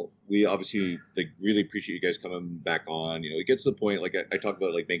 Well, we obviously really appreciate you guys coming back on. It gets to the point, like I talk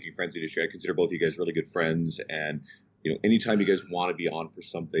about, like making friends in the industry. I consider both of you guys really good friends, and anytime you guys want to be on for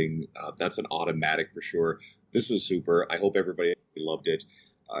something, that's an automatic for sure. This was super. I hope everybody loved it.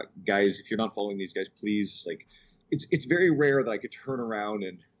 Guys, if you're not following these guys, please, it's very rare that I could turn around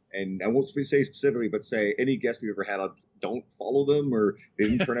and I won't say specifically, but say any guest we've ever had on, don't follow them, or they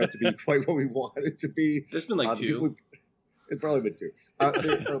didn't turn out to be quite what we wanted it to be. There's been like two. It's probably been two.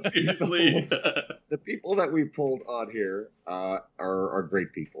 Seriously. The people that we pulled on here are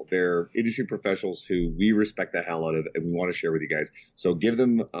great people. They're industry professionals who we respect the hell out of, and we want to share with you guys. So give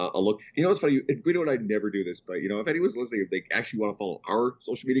them a look. It's funny. Guido and I never do this, but if anyone's listening, if they actually want to follow our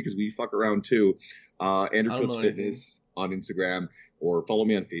social media, because we fuck around too, Andrew Coates Fitness on Instagram, or follow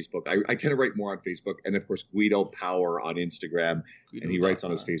me on Facebook. I tend to write more on Facebook, and of course Guido Power on Instagram, and he writes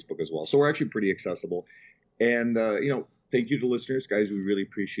on his Facebook as well. So we're actually pretty accessible. And thank you to listeners, guys. We really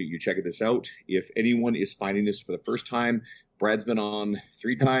appreciate you checking this out. If anyone is finding this for the first time, Brad's been on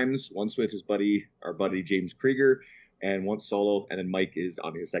 3 times, once with our buddy James Krieger, and once solo, and then Mike is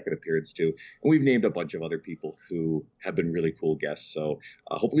on his second appearance too. And we've named a bunch of other people who have been really cool guests. So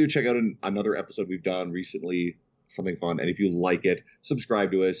hopefully you'll check out another episode we've done recently, something fun. And if you like it,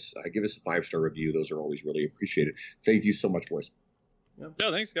 subscribe to us, give us a 5-star review. Those are always really appreciated. Thank you so much, boys.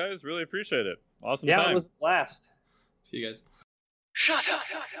 Yeah, thanks, guys. Really appreciate it. Awesome Yeah, time. it was a blast. See you guys. Shut up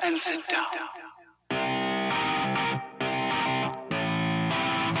and sit down.